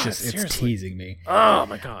because it's teasing me. Oh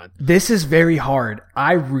my God, this is very hard.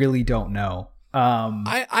 I really don't know.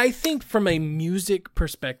 I think from a music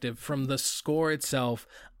perspective, from the score itself,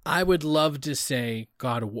 I would love to say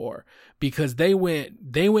God of War, because they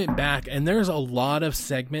went back, and there's a lot of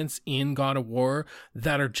segments in God of War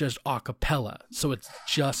that are just a cappella. So it's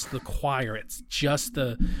just the choir, it's just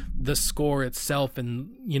the score itself,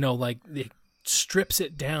 and you know, like it strips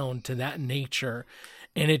it down to that nature.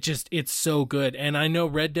 and it's so good. And I know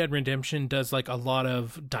Red Dead Redemption does like a lot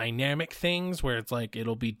of dynamic things where it's like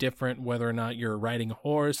it'll be different whether or not you're riding a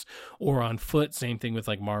horse or on foot. Same thing with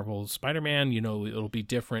like Marvel's Spider-Man, it'll be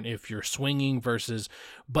different if you're swinging versus,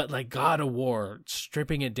 but like God of War,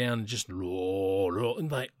 stripping it down and just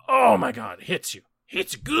like, oh my God, hits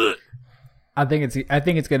good. I think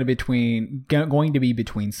it's going to be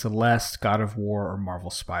between Celeste, God of War, or Marvel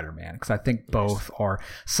Spider-Man, because I think both are.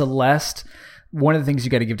 Celeste, one of the things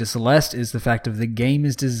you got to give to Celeste is the fact of the game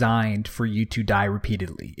is designed for you to die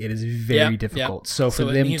repeatedly. It is very difficult. So for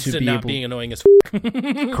them to be able, being annoying as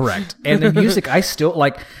correct. And the music, I still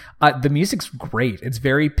like. The music's great. It's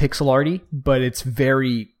very pixel arty, but it's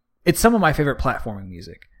some of my favorite platforming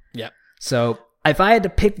music. Yeah. So if I had to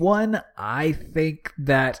pick one, I think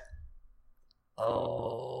that.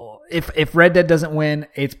 If Red Dead doesn't win,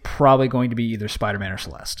 it's probably going to be either Spider-Man or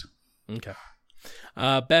Celeste. Okay.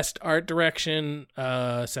 Best art direction: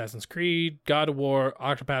 Assassin's Creed, God of War,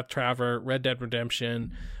 Octopath Traveler, Red Dead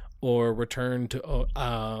Redemption, or Return to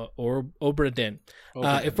or Obra Dinn.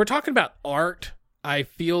 If we're talking about art, I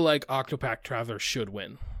feel like Octopath Traveler should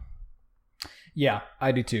win. Yeah,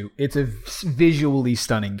 I do too. It's a visually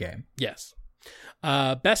stunning game. Yes.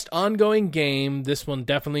 Best ongoing game. This one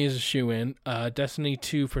definitely is a shoe-in. Destiny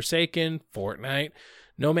 2 Forsaken, Fortnite,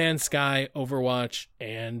 No Man's Sky, Overwatch,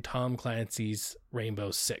 and Tom Clancy's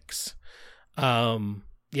Rainbow Six.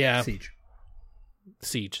 Yeah.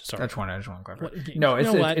 Siege, sorry. That's one I just want to clarify. No,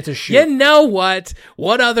 it's a shoe. You know what?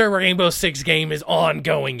 What other Rainbow Six game is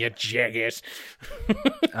ongoing, you jackass?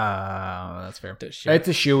 That's fair. It's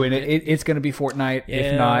a shoe-in. It's going to be Fortnite. Yeah.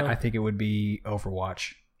 If not, I think it would be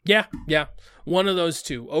Overwatch. Yeah. One of those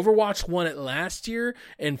two. Overwatch won it last year,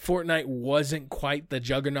 and Fortnite wasn't quite the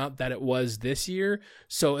juggernaut that it was this year.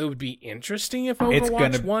 So it would be interesting if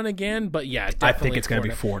Overwatch won again. But yeah, definitely I think it's going to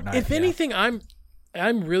be Fortnite. If anything, I'm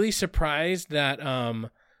really surprised that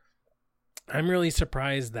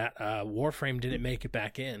Warframe didn't make it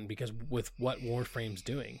back in, because with what Warframe's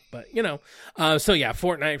doing. But so yeah,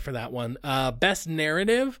 Fortnite for that one. Best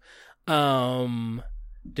narrative.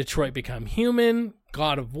 Detroit Become Human,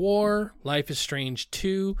 God of War, Life is Strange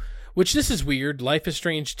 2, which this is weird. Life is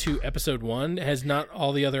Strange 2 episode 1. Has not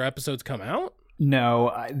all the other episodes come out?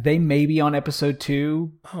 No, they may be on episode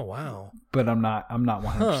 2. Oh, wow. But I'm not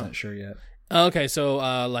 100% sure yet. Okay, so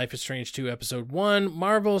Life is Strange 2 episode 1,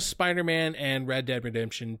 Marvel, Spider-Man, and Red Dead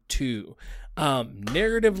Redemption 2.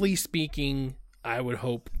 Narratively speaking, I would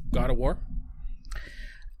hope God of War.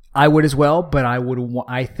 I would as well, but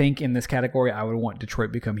I think in this category, I would want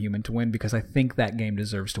Detroit Become Human to win, because I think that game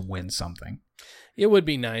deserves to win something. It would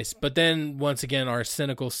be nice, but then once again, our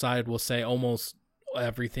cynical side will say almost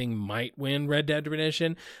everything might win Red Dead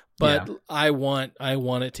Redemption, but yeah. I want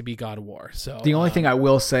it to be God of War. So the only thing I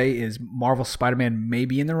will say is Marvel Spider-Man may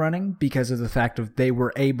be in the running because of the fact of they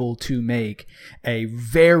were able to make a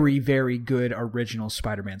very, very good original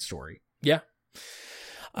Spider-Man story. Yeah.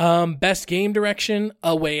 Best game direction,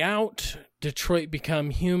 A Way Out, Detroit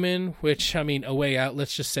Become Human, which, I mean, A Way Out,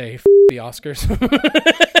 let's just say, the Oscars.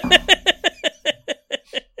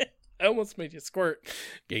 I almost made you squirt.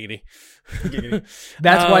 Giggity.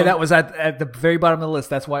 That's why that was at the very bottom of the list.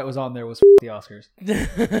 That's why it was on there, was the Oscars.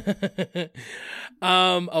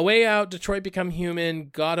 A Way Out, Detroit Become Human,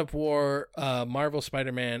 God of War, Marvel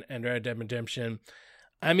Spider-Man, and Red Dead Redemption.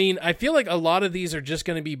 I mean, I feel like a lot of these are just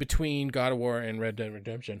going to be between God of War and Red Dead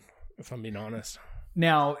Redemption, if I'm being honest.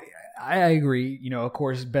 Now, I agree. Of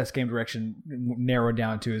course, best game direction narrowed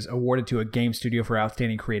down to is awarded to a game studio for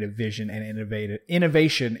outstanding creative vision and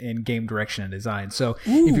innovation in game direction and design. So,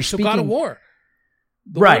 if you're speaking, God of War,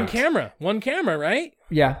 right? One camera, right?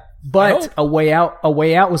 Yeah, but A Way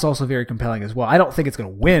Out was also very compelling as well. I don't think it's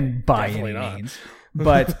going to win by Definitely any not. means,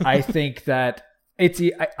 but I think that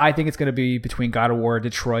I think it's going to be between God of War,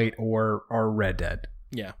 Detroit, or Red Dead.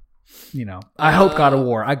 Yeah. I hope God of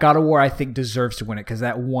War. God of War, I think, deserves to win it because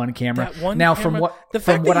that one camera. From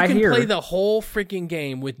what I hear, play the whole freaking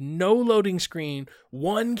game with no loading screen,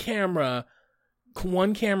 one camera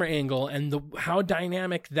angle, and how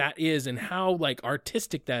dynamic that is, and how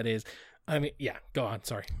artistic that is. I mean, yeah. Go on.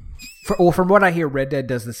 Sorry. From what I hear, Red Dead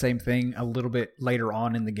does the same thing a little bit later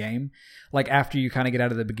on in the game. Like after you kind of get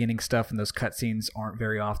out of the beginning stuff and those cutscenes aren't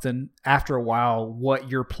very often, after a while, what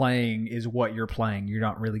you're playing is what you're playing. You're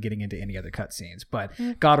not really getting into any other cutscenes. But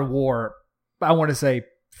God of War, I want to say,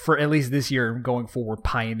 for at least this year going forward,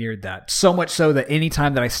 pioneered that. So much so that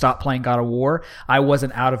anytime that I stopped playing God of War, I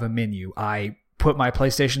wasn't out of a menu. I put my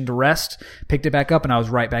PlayStation to rest, picked it back up, and I was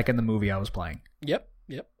right back in the movie I was playing. Yep.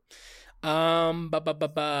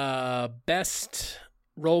 Best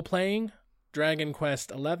role playing: Dragon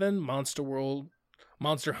Quest XI, Monster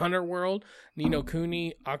Monster Hunter World, Ni no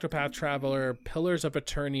Kuni, Octopath Traveler, Pillars of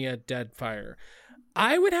Eternia, Deadfire.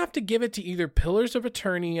 I would have to give it to either Pillars of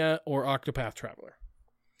Eternia or Octopath Traveler.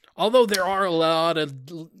 Although there are a lot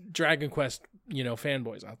of Dragon Quest,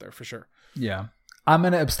 fanboys out there for sure. Yeah. I'm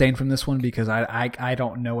going to abstain from this one because I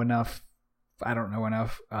don't know enough.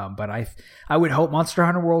 But I would hope Monster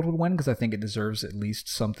Hunter World would win because I think it deserves at least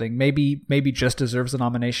something. Maybe just deserves a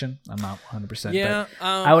nomination. I'm not 100%. Yeah, but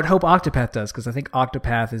I would hope Octopath does because I think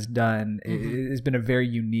Octopath has been a very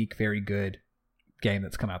unique, very good game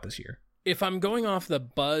that's come out this year. If I'm going off the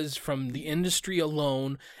buzz from the industry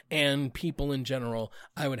alone and people in general,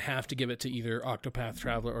 I would have to give it to either Octopath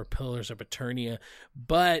Traveler or Pillars of Eternia.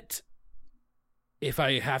 But if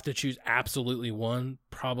I have to choose absolutely one,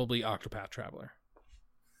 probably Octopath Traveler.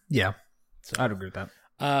 Yeah, so, I'd agree with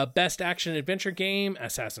that. Best action adventure game,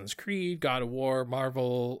 Assassin's Creed, God of War,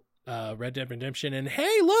 Marvel, Red Dead Redemption, and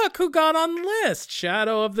hey, look who got on the list!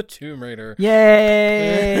 Shadow of the Tomb Raider.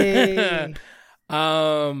 Yay!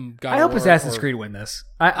 I hope Assassin's Creed win this.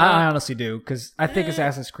 I honestly do because I think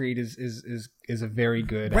Assassin's Creed is a very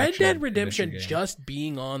good. Red Dead Redemption just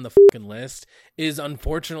being on the fucking list is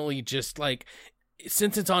unfortunately just like,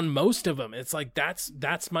 since it's on most of them, it's like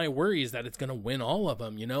that's my worry is that it's gonna win all of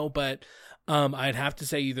them, But I'd have to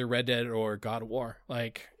say either Red Dead or God of War.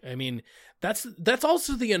 Like, I mean, that's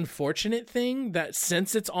also the unfortunate thing that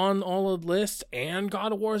since it's on all of the lists and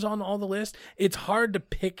God of War is on all the lists, it's hard to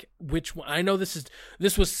pick which one. I know this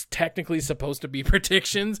was technically supposed to be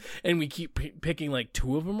predictions, and we keep picking like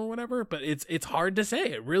two of them or whatever, but it's hard to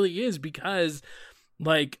say. It really is because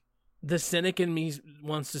like the cynic in me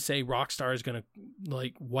wants to say Rockstar is gonna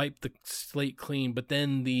like wipe the slate clean, but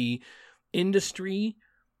then the industry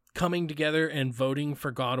coming together and voting for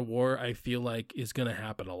God of War, I feel like is gonna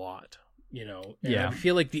happen a lot. And I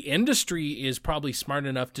feel like the industry is probably smart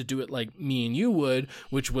enough to do it like me and you would,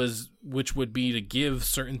 which would be to give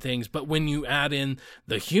certain things. But when you add in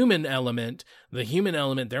the human element,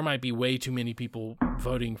 there might be way too many people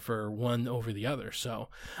voting for one over the other. So,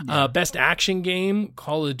 best action game,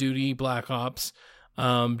 Call of Duty, Black Ops,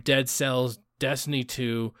 Dead Cells, Destiny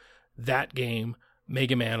 2, that game,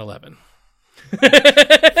 Mega Man 11.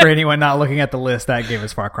 For anyone not looking at the list, that game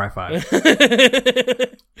is Far Cry 5.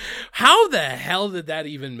 How the hell did that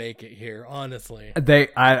even make it here? Honestly, It really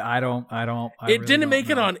didn't make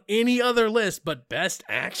it on any other list, but best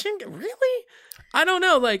action. Really? I don't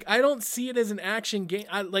know. Like, I don't see it as an action game.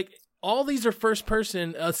 All these are first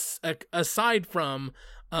person, aside from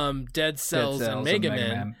Dead Cells and Mega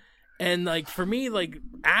Man. And like for me, like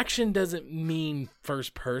action doesn't mean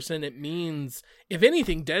first person. It means, if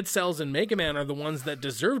anything, Dead Cells and Mega Man are the ones that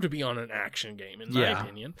deserve to be on an action game, in my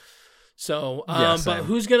opinion. So, but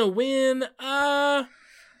who's gonna win? I'd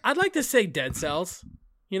like to say Dead Cells.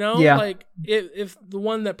 Like if the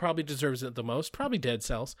one that probably deserves it the most, probably Dead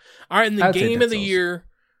Cells. All right, and the game of the year: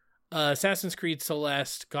 Assassin's Creed,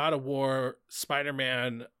 Celeste, God of War,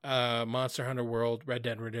 Spider-Man, Monster Hunter World, Red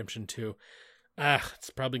Dead Redemption 2. It's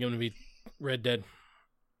probably going to be Red Dead.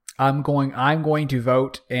 I'm going to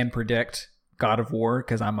vote and predict God of War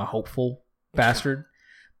because I'm a hopeful bastard.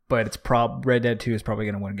 But it's Red Dead 2 is probably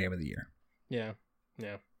going to win Game of the Year. Yeah.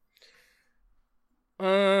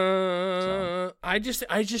 I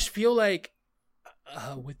just feel like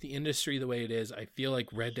with the industry the way it is, I feel like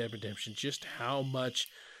Red Dead Redemption, just how much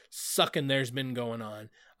sucking there's been going on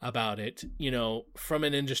about it, from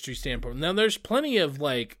an industry standpoint. Now there's plenty of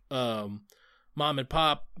like mom and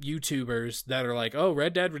pop YouTubers that are like, oh,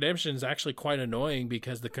 Red Dead Redemption is actually quite annoying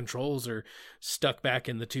because the controls are stuck back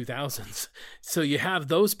in the 2000s. So you have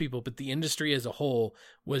those people, but the industry as a whole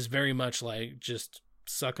was very much like just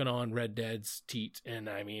sucking on Red Dead's teat. And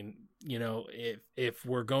I mean, if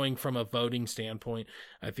we're going from a voting standpoint,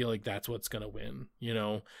 I feel like that's what's going to win,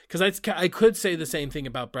 because I could say the same thing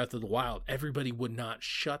about Breath of the Wild. Everybody would not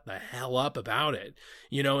shut the hell up about it,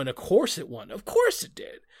 and of course it won. Of course it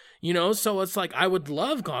did. So it's like, I would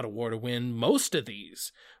love God of War to win most of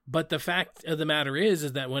these. But the fact of the matter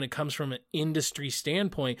is that when it comes from an industry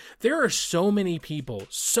standpoint, there are so many people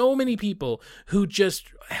who just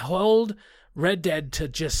held Red Dead to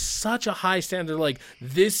just such a high standard. Like,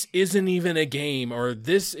 this isn't even a game, or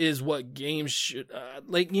this is what games should,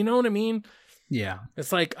 you know what I mean? Yeah.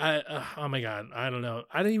 It's like, oh my God, I don't know.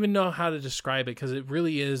 I don't even know how to describe it because it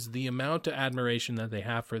really is, the amount of admiration that they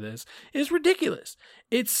have for this is ridiculous.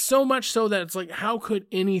 It's so much so that it's like, how could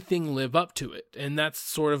anything live up to it? And that's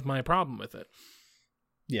sort of my problem with it.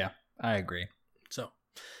 Yeah, I agree. So,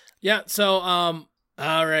 yeah. So,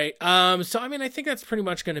 All right. So I mean, I think that's pretty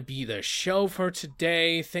much going to be the show for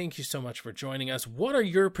today. Thank you so much for joining us. What are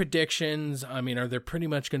your predictions? I mean, are they pretty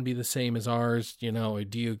much going to be the same as ours? You know,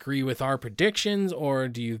 do you agree with our predictions, or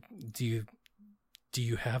do you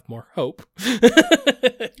have more hope?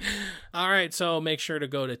 All right, so make sure to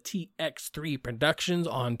go to TX3 Productions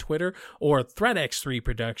on Twitter or ThreatX3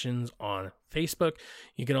 Productions on Facebook.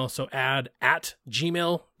 You can also add at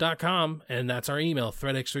gmail.com, and that's our email,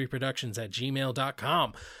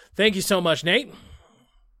 threatx3productions@gmail.com. Thank you so much, Nate.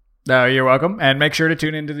 No, you're welcome. And make sure to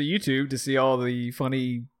tune into the YouTube to see all the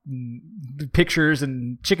funny pictures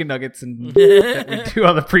and chicken nuggets and that we do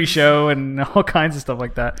on the pre-show and all kinds of stuff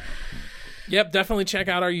like that. Yep, definitely check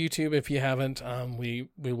out our YouTube if you haven't. We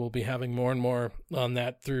will be having more and more on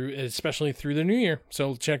that especially through the new year.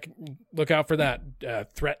 So look out for that.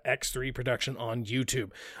 Threat X3 production on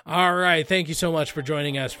YouTube. All right, thank you so much for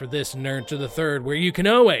joining us for this Nerd to the Third, where you can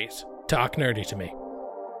always talk nerdy to me.